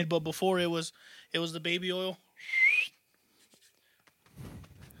pomade. But before it was the baby oil.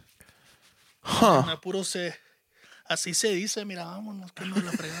 Huh. Así se dice, mira, vámonos, que no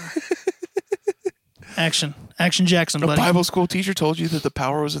la fregada. Action Jackson, A buddy. Bible school teacher told you that the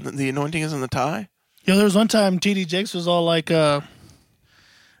power was in the anointing is in the tie? Yo, there was one time TD Jakes was all like,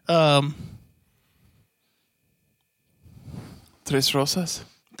 Tres rosas.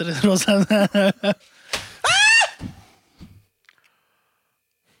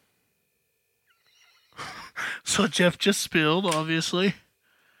 So Jeff just spilled, obviously.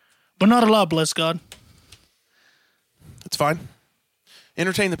 But not a lot, bless God. It's fine.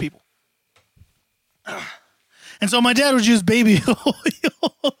 Entertain the people. And so my dad would use baby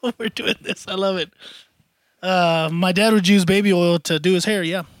oil. We're doing this. I love it. My dad would use baby oil to do his hair,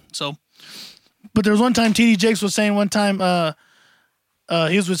 yeah. So, but there was one time TD Jakes was saying one time,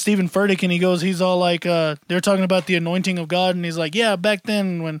 he was with Stephen Furtick and he's all like, they're talking about the anointing of God. And he's like, yeah, back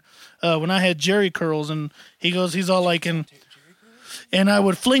then when I had Jerry curls, and he's all like, and I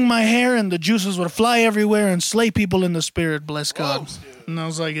would fling my hair and the juices would fly everywhere and slay people in the spirit, bless God. And I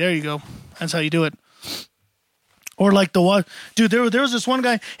was like, there you go. That's how you do it. Or like the what? Dude, there was this one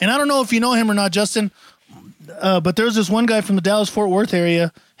guy, and I don't know if you know him or not, Justin, but there was this one guy from the Dallas-Fort Worth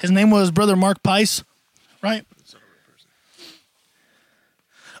area. His name was Brother Mark Pice, right?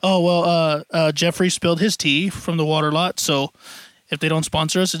 Oh, well, Jeffrey spilled his tea from the water lot, so if they don't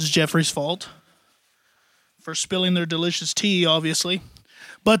sponsor us, it's Jeffrey's fault for spilling their delicious tea, obviously.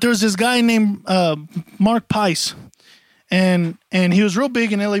 But there's this guy named Marquez, and he was real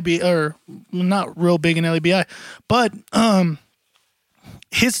big in LAB, or not real big in LABI, but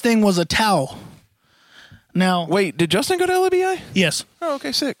his thing was a towel. Now, wait, did Justin go to LABI? yes, Oh,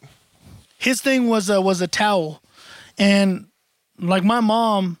 okay, sick. his thing was a towel, and like my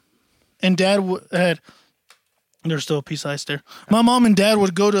mom and dad had. There's still a piece of ice there. My mom and dad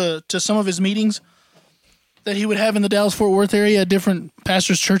would go to some of his meetings that he would have in the Dallas-Fort Worth area at different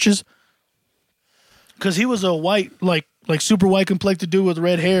pastors' churches. Because he was a white, like super white complected dude with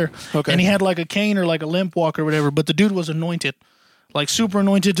red hair. Okay. And he had like a cane or like a limp walk or whatever. But the dude was anointed. Like super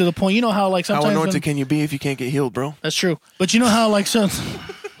anointed to the point. You know how like sometimes. How anointed can you be if you can't get healed, bro? That's true. But you know how like some.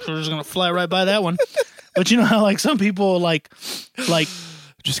 We're just going to fly right by that one. But you know how like some people like.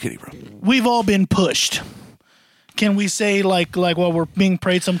 Just kidding, bro. We've all been pushed. Can we say like while we're being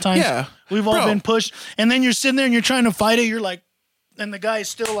prayed sometimes? Yeah. We've all Bro. been pushed. And then you're sitting there and you're trying to fight it. You're like, and the guy is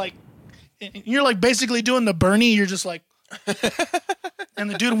still like, you're like basically doing the Bernie. You're just like, and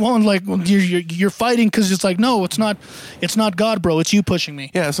the dude won't like, you're fighting because it's like, no, it's not God, bro. It's you pushing me.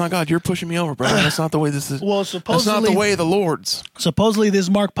 Yeah, it's not God. You're pushing me over, bro. That's not the way this is. Well, That's not supposedly, the way of the Lord's. supposedly this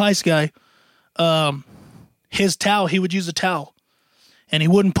Mark Pice guy, his towel, he would use a towel and he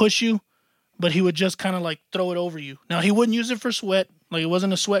wouldn't push you, but he would just kind of like throw it over you. Now he wouldn't use it for sweat. Like it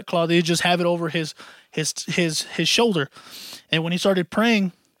wasn't a sweat cloth. He'd just have it over his shoulder. And when he started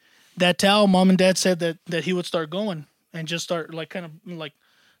praying, that towel, mom and dad said that he would start going and just start like kind of like,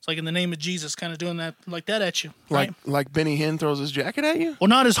 it's like in the name of Jesus, kind of doing that like that at you. Right? Like Benny Hinn throws his jacket at you? Well,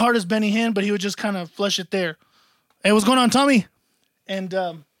 not as hard as Benny Hinn, but he would just kind of flush it there. Hey, what's going on, Tommy? And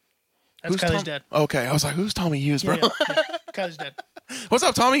that's Kylie's dad. Okay, I was like, who's Tommy Hughes, bro? Yeah. Kylie's dad. What's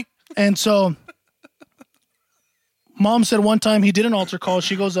up, Tommy? And so mom said one time he did an altar call.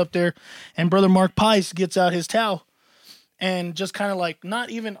 She goes up there and Brother Mark Pice gets out his towel and just kind of like, not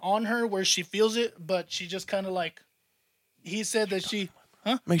even on her where she feels it, but she just kind of like, he said that she,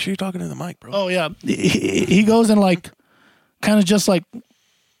 huh? Make sure you're talking to the mic, bro. Oh, yeah. He goes and like, kind of just like,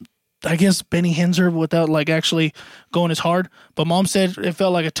 I guess Benny Hinn's her without like actually going as hard. But mom said it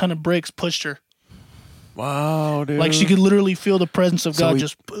felt like a ton of bricks pushed her. Wow, dude. Like she could literally feel the presence of God he-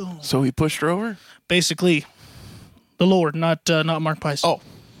 just boom. So he pushed her over? Basically, the Lord, not Mark Pice. Oh,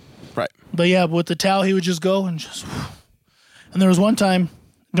 right. But yeah, with the towel, he would just go and just. And there was one time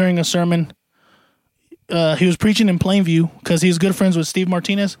during a sermon, he was preaching in Plainview because he's good friends with Steve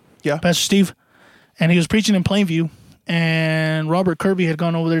Martinez, Yeah. Pastor Steve, and he was preaching in Plainview, and Robert Kirby had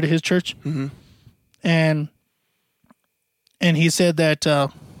gone over there to his church, and he said that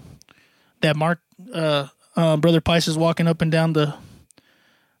that Mark, Brother Pice is walking up and down the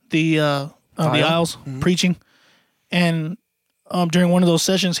aisles preaching, and during one of those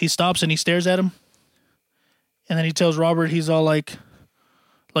sessions, he stops and he stares at him. And then he tells Robert, he's all like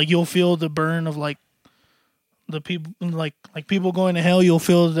you'll feel the burn of like the people, like people going to hell. You'll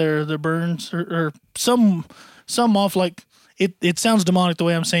feel their burns or some off. Like it sounds demonic the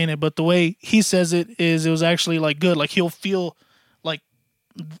way I'm saying it, but the way he says it was actually like good. Like he'll feel like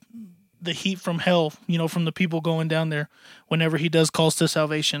the heat from hell, from the people going down there whenever he does calls to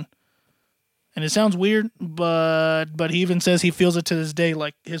salvation. And it sounds weird, but he even says he feels it to this day.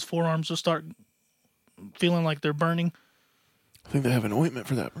 Like his forearms will start feeling like they're burning. I think they have an ointment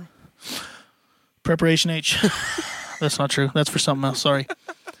for that, bro. Preparation H. That's not true. That's for something else. Sorry.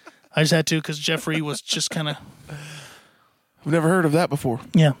 I just had to because Jeffrey was just kind of... I've never heard of that before.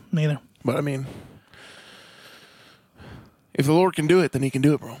 Yeah, neither. But I mean, if the Lord can do it, then he can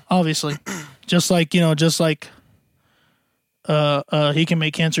do it, bro. Obviously. just like he can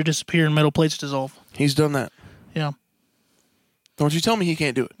make cancer disappear and metal plates dissolve. He's done that. Yeah. Don't you tell me he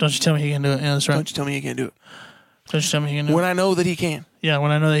can't do it. Don't you tell me he can do it. Yeah, that's right. Don't you tell me he can't do it. Don't you tell me he can do When it. I know that he can, Yeah,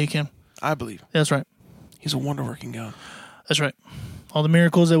 when I know that he can. I believe. That's right. He's a wonder-working God. That's right. All the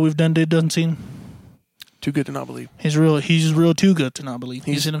miracles that we've done doesn't seem... Too good to not believe. He's real too good to not believe.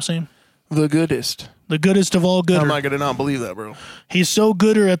 You see what I'm saying? The goodest. The goodest of all How gooder. am I going to not believe that, bro? He's so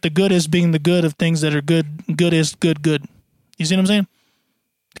gooder at the goodest, being the good of things that are goodest, good. You see what I'm saying?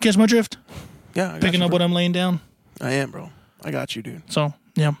 You catch my drift? Yeah, I got Picking you, up bro. what I'm laying down. I am, bro. I got you, dude. So,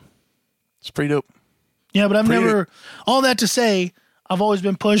 yeah. It's pretty dope. Yeah, but I've Pretty- never... All that to say, I've always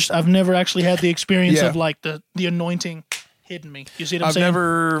been pushed. I've never actually had the experience Yeah. of, like, the anointing hitting me. You see what I'm I've saying?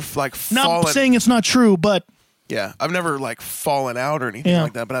 never, like, Not fallen... saying it's not true, but... Yeah, I've never, like, fallen out or anything Yeah.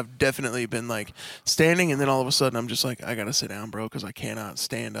 like that, but I've definitely been, like, standing, and then all of a sudden I'm just like, I got to sit down, bro, because I cannot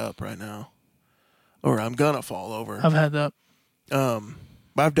stand up right now. Or I'm going to fall over. I've had that.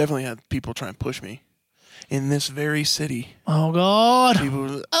 But I've definitely had people try and push me in this very city. Oh, God. People were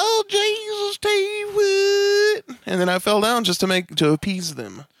like, oh, Jesus, David. And then I fell down just to appease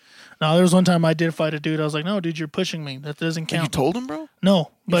them. No, there was one time I did fight a dude. I was like, no, dude, you're pushing me. That doesn't count. And you told him, bro?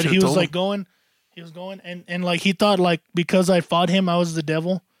 No, but he was like told him. going. He was going, and like he thought like because I fought him, I was the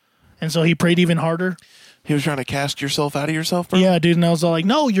devil. And so he prayed even harder. He was trying to cast yourself out of yourself, bro? Yeah, dude. And I was all like,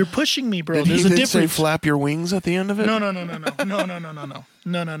 no, you're pushing me, bro. Did There's he a then difference. say flap your wings at the end of it? No.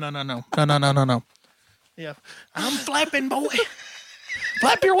 Yeah. I'm flapping, boy.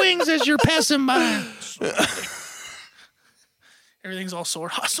 Flap your wings as you're passing by. Everything's all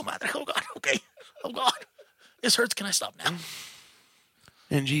sore. Oh, God. Okay. Oh, God. This hurts. Can I stop now?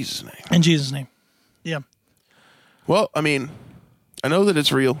 In Jesus' name. In Jesus' name. Yeah. Well, I mean, I know that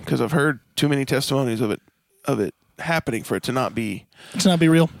it's real because I've heard too many testimonies of it happening for it to not be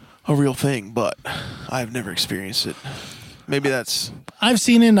real. A real thing, but I've never experienced it. Maybe that's... I've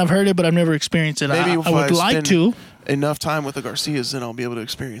seen it and I've heard it, but I've never experienced it. Maybe I would like to. Enough time with the Garcias, then I'll be able to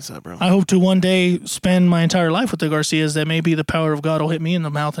experience that, bro. I hope to one day spend my entire life with the Garcias, that maybe the power of God will hit me in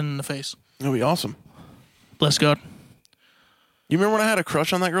the mouth and in the face. That'd be awesome. Bless God. You remember when I had a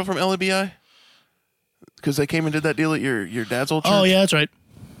crush on that girl from LABI? Because they came and did that deal at your dad's old church? Oh, yeah, that's right.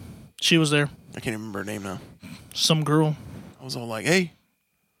 She was there. I can't even remember her name now. Some girl. I was all like, hey.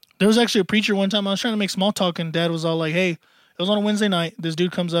 There was actually a preacher one time. I was trying to make small talk, and Dad was all like, hey, it was on a Wednesday night. This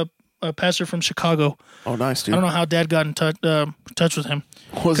dude comes up, a pastor from Chicago. Oh, nice, dude. I don't know how Dad got in touch with him.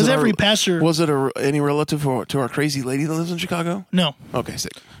 Because every pastor... Was it any relative to our crazy lady that lives in Chicago? No. Okay,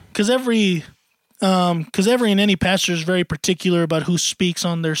 sick. Because every and any pastor is very particular about who speaks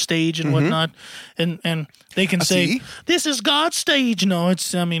on their stage and whatnot, and they can say, this is God's stage. No,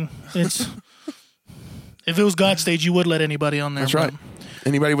 it's if it was God's stage, you would let anybody on there. That's right.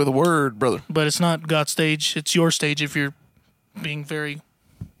 Anybody with a word, brother. But it's not God's stage. It's your stage if you're being very,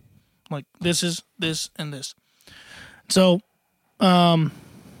 like, this is this and this. So, Dad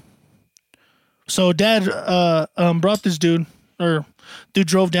brought this dude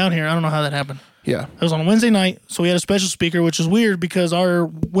drove down here. I don't know how that happened. Yeah. It was on a Wednesday night, so we had a special speaker, which is weird because our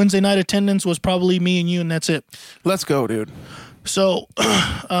Wednesday night attendance was probably me and you, and that's it. Let's go, dude. So,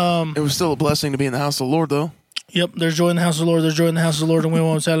 it was still a blessing to be in the house of the Lord, though. Yep, there's joy in the house of the Lord. There's joy in the house of the Lord, and we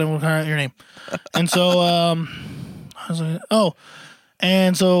won't silence. We'll cry out your name. And so, I was like,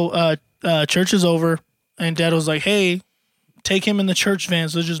 church is over, and Dad was like, hey, take him in the church van.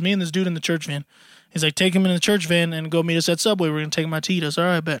 So it's just me and this dude in the church van. He's like, take him in the church van and go meet us at Subway. We're going to take him out to eat us. All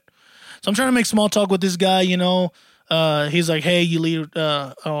right, bet. So I'm trying to make small talk with this guy, you know. He's like, hey, you lead,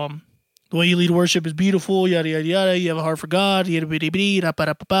 the way you lead worship is beautiful, yada, yada, yada. You have a heart for God, yada, yada,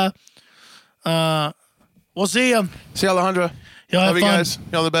 yada, yada. We'll see you. See you, Alejandra. Y'all love you fun. guys.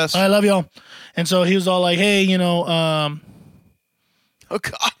 Y'all the best. I love y'all. And so he was all like, hey, you know, oh,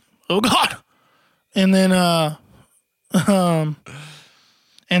 God. Oh, God. And then,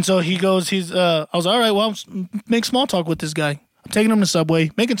 and so he goes, I was like, all right, well, make small talk with this guy. I'm taking him to Subway,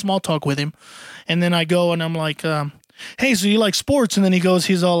 making small talk with him. And then I go and I'm like, hey, so you like sports? And then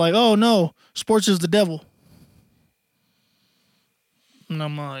he's all like, oh, no, sports is the devil. And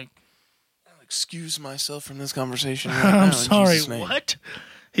I'm like, I'll excuse myself from this conversation right I'm now, sorry, in Jesus' name. what?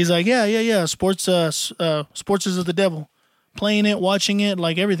 He's like, yeah. Sports is of the devil. Playing it, watching it,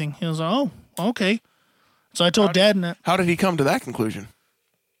 like everything. He was like, oh, okay. So I told Dad. How did he come to that conclusion?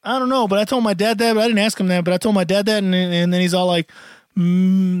 I don't know, but I told my dad that, but I didn't ask him that, but I told my dad that, and then he's all like,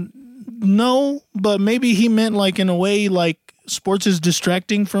 no, but maybe he meant like in a way like sports is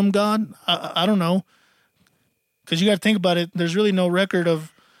distracting from God. I don't know. Because you got to think about it. There's really no record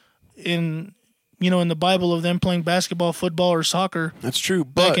of in the Bible of them playing basketball, football, or soccer. That's true.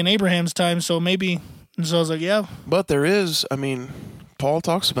 Back in Abraham's time, so maybe. And so I was like, yeah. But there is, Paul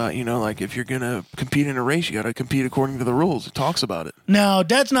talks about, like if you're going to compete in a race, you got to compete according to the rules. He talks about it. Now,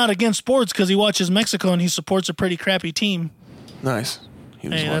 Dad's not against sports because he watches Mexico and he supports a pretty crappy team. Nice.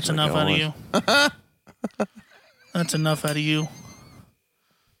 Hey, that's enough out of you. That's enough out of you.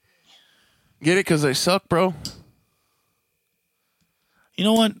 Get it? Because they suck, bro. You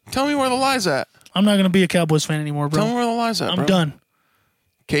know what? Tell me where the lie's at. I'm not going to be a Cowboys fan anymore, bro. Tell me where the lie's at, bro. I'm done.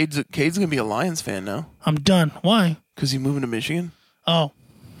 Cade's going to be a Lions fan now. I'm done. Why? Because he's moving to Michigan. Oh.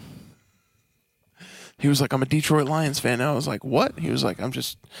 He was like, I'm a Detroit Lions fan now. I was like, what? He was like, I'm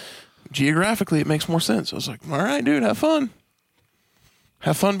just, geographically, it makes more sense. I was like, all right, dude, have fun.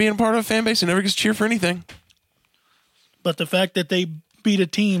 Have fun being a part of a fan base who never gets to cheer for anything. But the fact that they beat a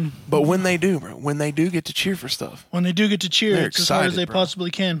team. But when they do, bro, when they do get to cheer for stuff. When they do get to cheer, they're it's as hard as they bro.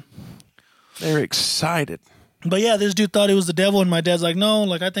 possibly can. They're excited. But yeah, this dude thought it was the devil, and my dad's like, no,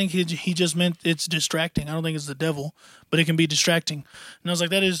 like I think he just meant it's distracting. I don't think it's the devil, but it can be distracting. And I was like,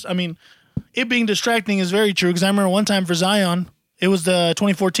 that is, I mean, it being distracting is very true, because I remember one time for Zion, it was the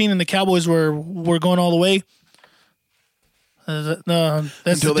 2014, and the Cowboys were going all the way. That's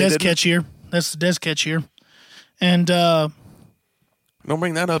Until the Des catch here. That's the Des catch here. And don't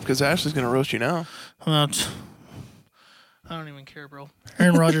bring that up because Ashley's going to roast you now. I don't even care, bro.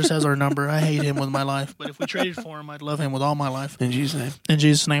 Aaron Rodgers has our number. I hate him with my life. But if we traded for him, I'd love him with all my life. In Jesus' name. In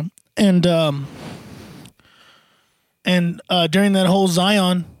Jesus' name. And during that whole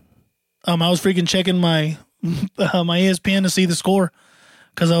Zion, I was freaking checking my my ESPN to see the score,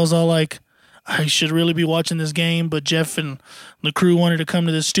 because I was all like, I should really be watching this game, but Jeff and the crew wanted to come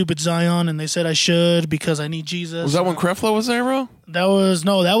to this stupid Zion, and they said I should because I need Jesus. Was that when Creflo was there, bro? That was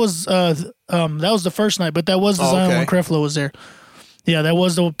the first night, but that was the Zion when Creflo was there. Yeah, that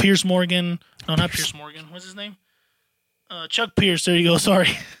was the Pierce Morgan. No, not Pierce Morgan. What's his name? Chuck Pierce. There you go.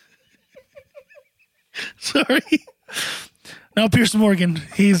 Sorry. Sorry. No, Pierce Morgan.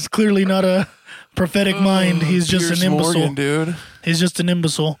 He's clearly not a prophetic mind. He's just Pierce an imbecile. Morgan, dude. He's just an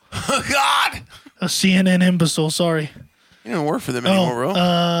imbecile. God! A CNN imbecile. Sorry. He doesn't work for them anymore, bro.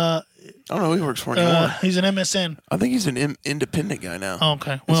 I don't know who he works for anymore. He's an MSN. I think he's an independent guy now. Oh,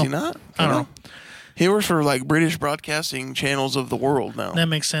 okay. Is Well, he not? I don't know. He works for like British broadcasting channels of the world now. That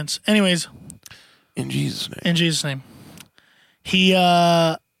makes sense. Anyways. In Jesus' name. In Jesus' name. He,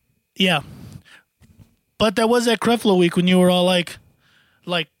 yeah. But that was that Creflo week when you were all like,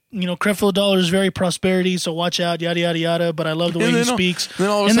 you know, Creflo Dollar is very prosperity, so watch out, yada, yada, yada. But I love the way he speaks. Then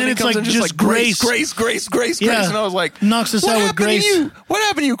all of a sudden it comes in just like grace. Yeah. And I was like, knocks us out with grace. What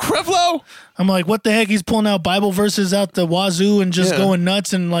happened to you, Creflo? I'm like, what the heck? He's pulling out Bible verses out the wazoo and just going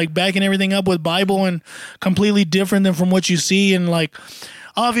nuts and like backing everything up with Bible and completely different than from what you see. And like,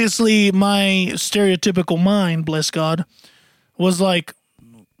 obviously my stereotypical mind, bless God, was like,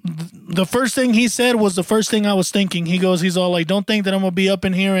 the first thing he said was the first thing I was thinking. He's all like, don't think that I'm going to be up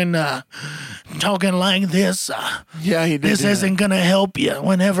in here and talking like this. Yeah, he did. This isn't going to help you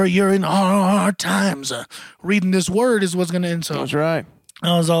whenever you're in hard times. Reading this word is what's going to insult. That's right.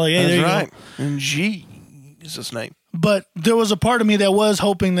 I was all like, hey, there you go. In Jesus' name. But there was a part of me that was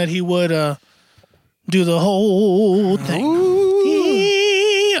hoping that he would do the whole thing.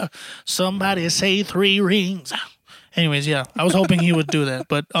 Yeah. Somebody say 3 rings. Anyways, yeah, I was hoping he would do that,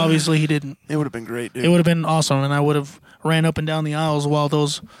 but obviously he didn't. It would have been great, dude. It would have been awesome, and I would have ran up and down the aisles while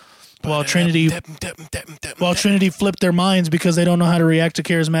Trinity flipped their minds because they don't know how to react to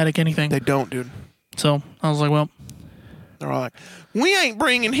charismatic anything. They don't, dude. So I was like, well, they're all like, we ain't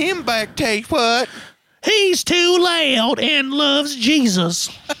bringing him back. Take what? He's too loud and loves Jesus.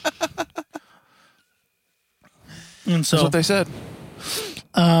 And so that's what they said.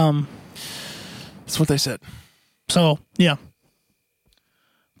 That's what they said. So, yeah.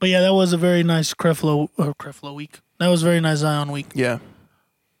 But yeah, that was a very nice Creflo week. That was a very nice Zion week. Yeah.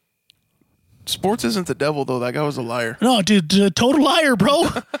 Sports isn't the devil, though. That guy was a liar. No, dude, total liar, bro.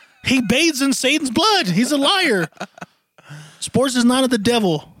 He bathes in Satan's blood. He's a liar. Sports is not of the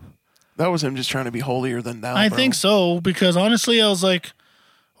devil. That was him just trying to be holier than thou, I think so, because honestly, I was like,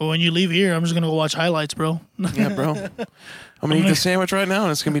 well, when you leave here, I'm just going to go watch highlights, bro. Yeah, bro. I'm going to eat the sandwich right now,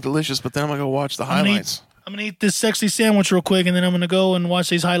 and it's going to be delicious, but then I'm going to go watch the highlights. I'm going to eat this sexy sandwich real quick, and then I'm going to go and watch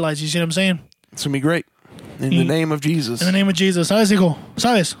these highlights. You see what I'm saying? It's going to be great. In the name of Jesus. In the name of Jesus. ¿Sabes, hijo?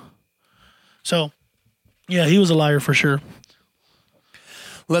 ¿Sabes? So, yeah, he was a liar for sure.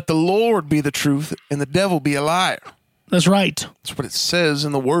 Let the Lord be the truth, and the devil be a liar. That's right. That's what it says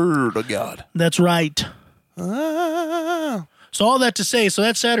in the Word of God. That's right. So all that to say, so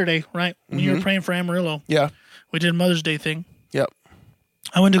that's Saturday, right? When you were praying for Amarillo. Yeah. We did Mother's Day thing. Yep.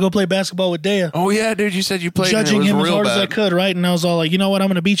 I went to go play basketball with Dea. Oh, yeah, dude. You said you played judging him as hard bad. as I could, right? And I was all like, you know what? I'm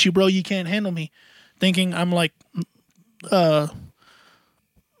going to beat you, bro. You can't handle me. Thinking I'm like,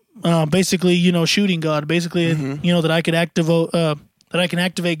 basically, you know, shooting God. Basically, you know, that I could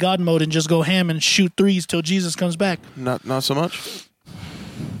activate God mode and just go ham and shoot threes till Jesus comes back. Not so much?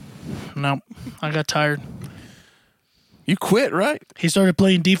 No, I got tired. You quit, right? He started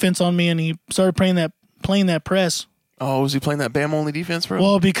playing defense on me, and he started playing that press. Oh, was he playing that BAM only defense, bro?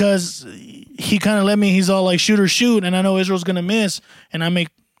 Well, because he kind of let me. He's all like, shoot or shoot, and I know Israel's gonna miss, and I make,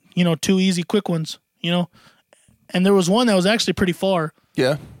 you know, 2 easy quick ones, you know. And there was one that was actually pretty far.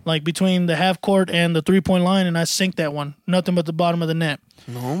 Yeah. Like between the half court and the 3-point line, and I sinked that one. Nothing but the bottom of the net.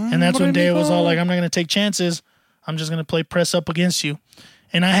 And that's when Dave was all like, I'm not going to take chances. I'm just going to play press up against you.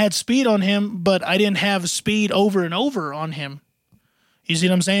 And I had speed on him, but I didn't have speed over and over on him. You see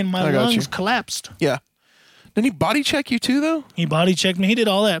what I'm saying? My lungs collapsed. Yeah. Didn't he body check you too, though? He body checked me. He did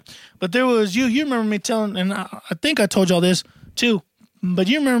all that. But there was you remember me telling, and I think I told y'all this too. But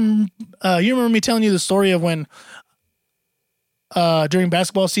you remember me telling you the story of when during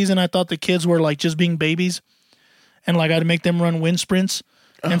basketball season I thought the kids were like just being babies, and like I'd make them run wind sprints.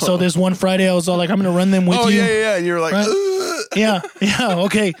 And so this one Friday I was all like, I'm gonna run them with you. Oh yeah. And you're like, right? yeah.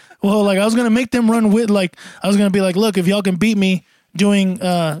 Okay. Well, like I was gonna make them run with, like I was gonna be like, look, if y'all can beat me doing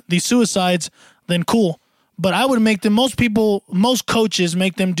these suicides, then cool. But I would make them. Most coaches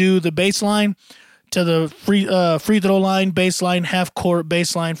make them do the baseline to the free throw line, baseline, half court,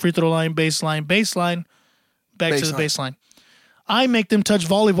 baseline, free throw line, baseline, back to the baseline. I make them touch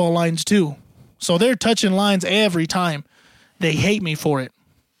volleyball lines too, so they're touching lines every time. They hate me for it.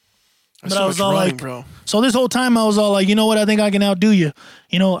 But I was all running, like, bro. So this whole time I was all like, you know what? I think I can outdo you.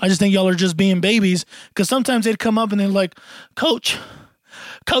 You know, I just think y'all are just being babies. Because sometimes they'd come up and they're like, Coach,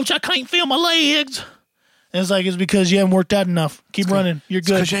 I can't feel my legs. And it's like, it's because you haven't worked out enough. Keep running. You're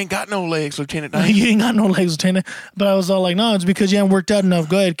good. Because you ain't got no legs, Lieutenant Dan. You ain't got no legs, Lieutenant. But I was all like, no, it's because you haven't worked out enough.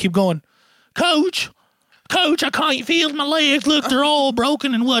 Go ahead, keep going. Coach, I can't feel my legs. Look, they're all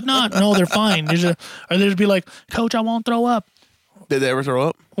broken and whatnot. No, they're fine. Or they'd be like, Coach, I won't throw up. Did they ever throw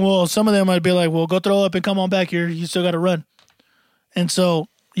up? Well, some of them I'd be like, well, go throw up and come on back here. You still got to run. And so,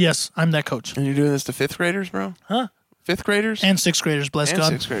 yes, I'm that coach. And you're doing this to fifth graders, bro? Huh? Fifth graders? And sixth graders, bless God.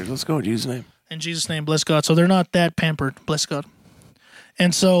 Sixth graders. Let's go in Jesus' name. In Jesus' name, bless God. So they're not that pampered, bless God.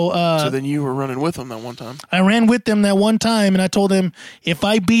 And so... so then you were running with them that one time? I ran with them that one time, and I told them if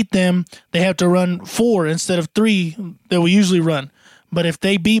I beat them, they have to run 4 instead of 3 that we usually run. But if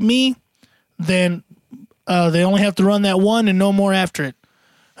they beat me, then they only have to run that 1 and no more after it.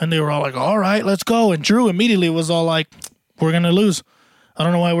 And they were all like, all right, let's go. And Drew immediately was all like, we're going to lose. I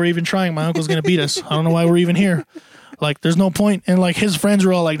don't know why we're even trying. My uncle's going to beat us. I don't know why we're even here. Like, there's no point. And, like, his friends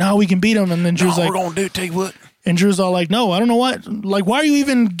were all like, no, we can beat him. And then Drew's like, we're going to do it, tell you what. And Drew's all like, no, I don't know what. Like, why are you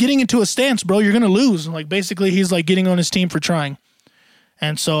even getting into a stance, bro? You're going to lose. Like, basically, he's, like, getting on his team for trying.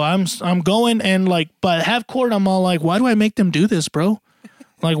 And so I'm going, and, like, but half court, I'm all like, why do I make them do this, bro?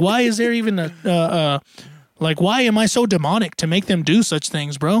 Like, why is there even like, why am I so demonic to make them do such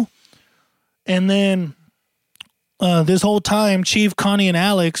things, bro? And then this whole time, Chief, Connie, and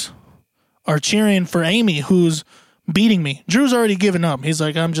Alex are cheering for Amy, who's beating me. Drew's already given up. He's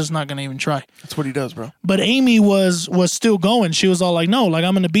like, I'm just not going to even try. That's what he does, bro. But Amy was still going. She was all like, no, like,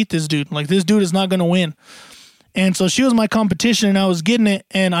 I'm going to beat this dude. Like, this dude is not going to win. And so she was my competition, and I was getting it,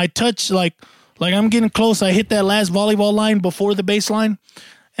 and I touched, like I'm getting close. I hit that last volleyball line before the baseline,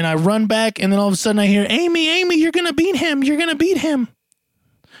 and I run back, and then all of a sudden I hear, Amy, you're going to beat him. You're going to beat him.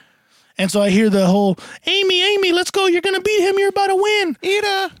 And so I hear the whole, Amy, let's go. You're going to beat him. You're about to win.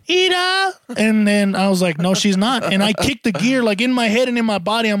 Ida. And then I was like, no, she's not. And I kicked the gear, like, in my head and in my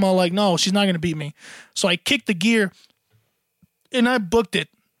body. I'm all like, no, she's not going to beat me. So I kicked the gear, and I booked it.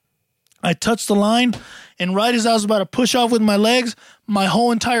 I touched the line, and right as I was about to push off with my legs, my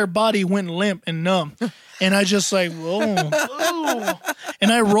whole entire body went limp and numb. And I just like, whoa.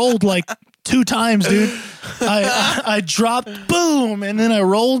 And I rolled like 2 times, dude. I dropped, boom, and then I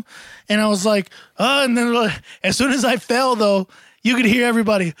rolled, and I was like, and then as soon as I fell, though, you could hear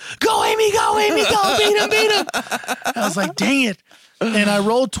everybody, go, Amy, go, beat him. I was like, dang it. And I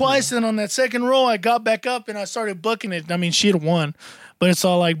rolled twice, and on that second roll, I got back up, and I started booking it. I mean, she had won, but it's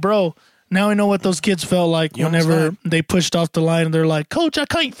all like, bro, now I know what those kids felt like whenever they pushed off the line, and they're like, Coach, I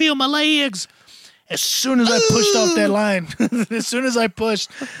can't feel my legs. As soon as I pushed off that line, as soon as I pushed,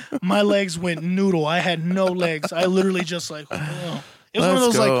 my legs went noodle. I had no legs. I literally just like, oh. It was one of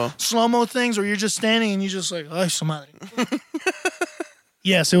those like slow-mo things where you're just standing and you just like, ay, su madre.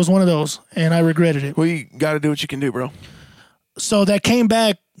 Yes, it was one of those, and I regretted it. Well, you got to do what you can do, bro. So that came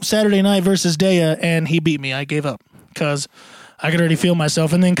back Saturday night versus Dea, and he beat me. I gave up because I could already feel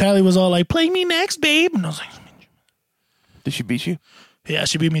myself. And then Kylie was all like, play me next, babe. And I was like, did she beat you? Yeah,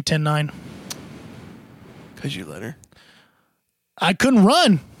 she beat me 10-9. Because you let her? I couldn't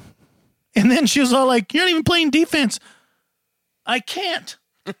run. And then she was all like, you're not even playing defense. I can't.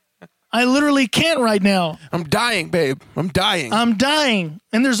 I literally can't right now. I'm dying, babe. I'm dying.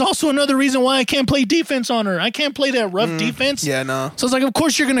 And there's also another reason why I can't play defense on her. I can't play that rough defense. Yeah, no. So it's like, of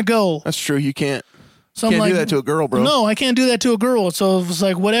course you're going to go. That's true. You can't. So you can't I'm like, do that to a girl, bro. No, I can't do that to a girl. So it was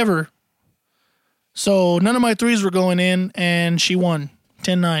like, whatever. So none of my threes were going in, and she won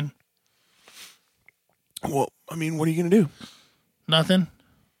 10-9. Well, I mean, what are you going to do? Nothing.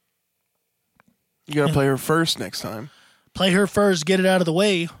 You got to play her first next time. Play her first, get it out of the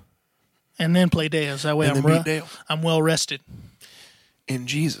way, and then play Dale. So that way I'm well rested. In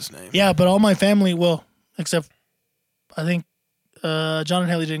Jesus' name. Yeah, but all my family, well, except I think John and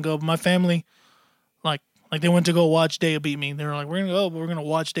Haley didn't go, but my family, like Like, they went to go watch Dea beat me. They were like, we're going to go, but we're going to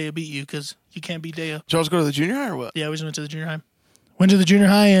watch Dea beat you because you can't beat Dea. Did y'all go to the junior high or what? Yeah, we just went to the junior high. Went to the junior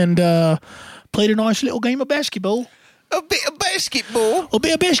high and played a nice little game of basketball. A bit of basketball. A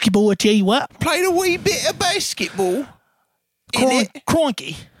bit of basketball, I tell you what. Played a wee bit of basketball.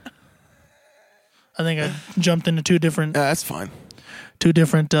 Cronky. I think I jumped into two different That's fine.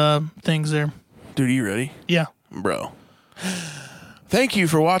 things there. Dude, are you ready? Yeah. Bro. Thank you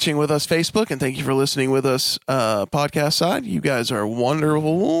for watching with us, Facebook, and thank you for listening with us, podcast side. You guys are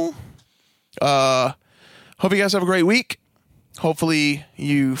wonderful. Hope you guys have a great week. Hopefully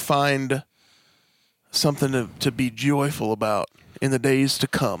you find something to be joyful about in the days to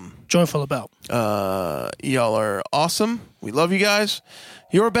come. Joyful about. Y'all are awesome. We love you guys.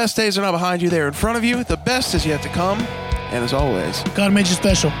 Your best days are not behind you. They're in front of you. The best is yet to come. And as always, God made you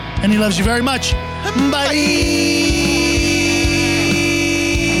special, and He loves you very much. Bye.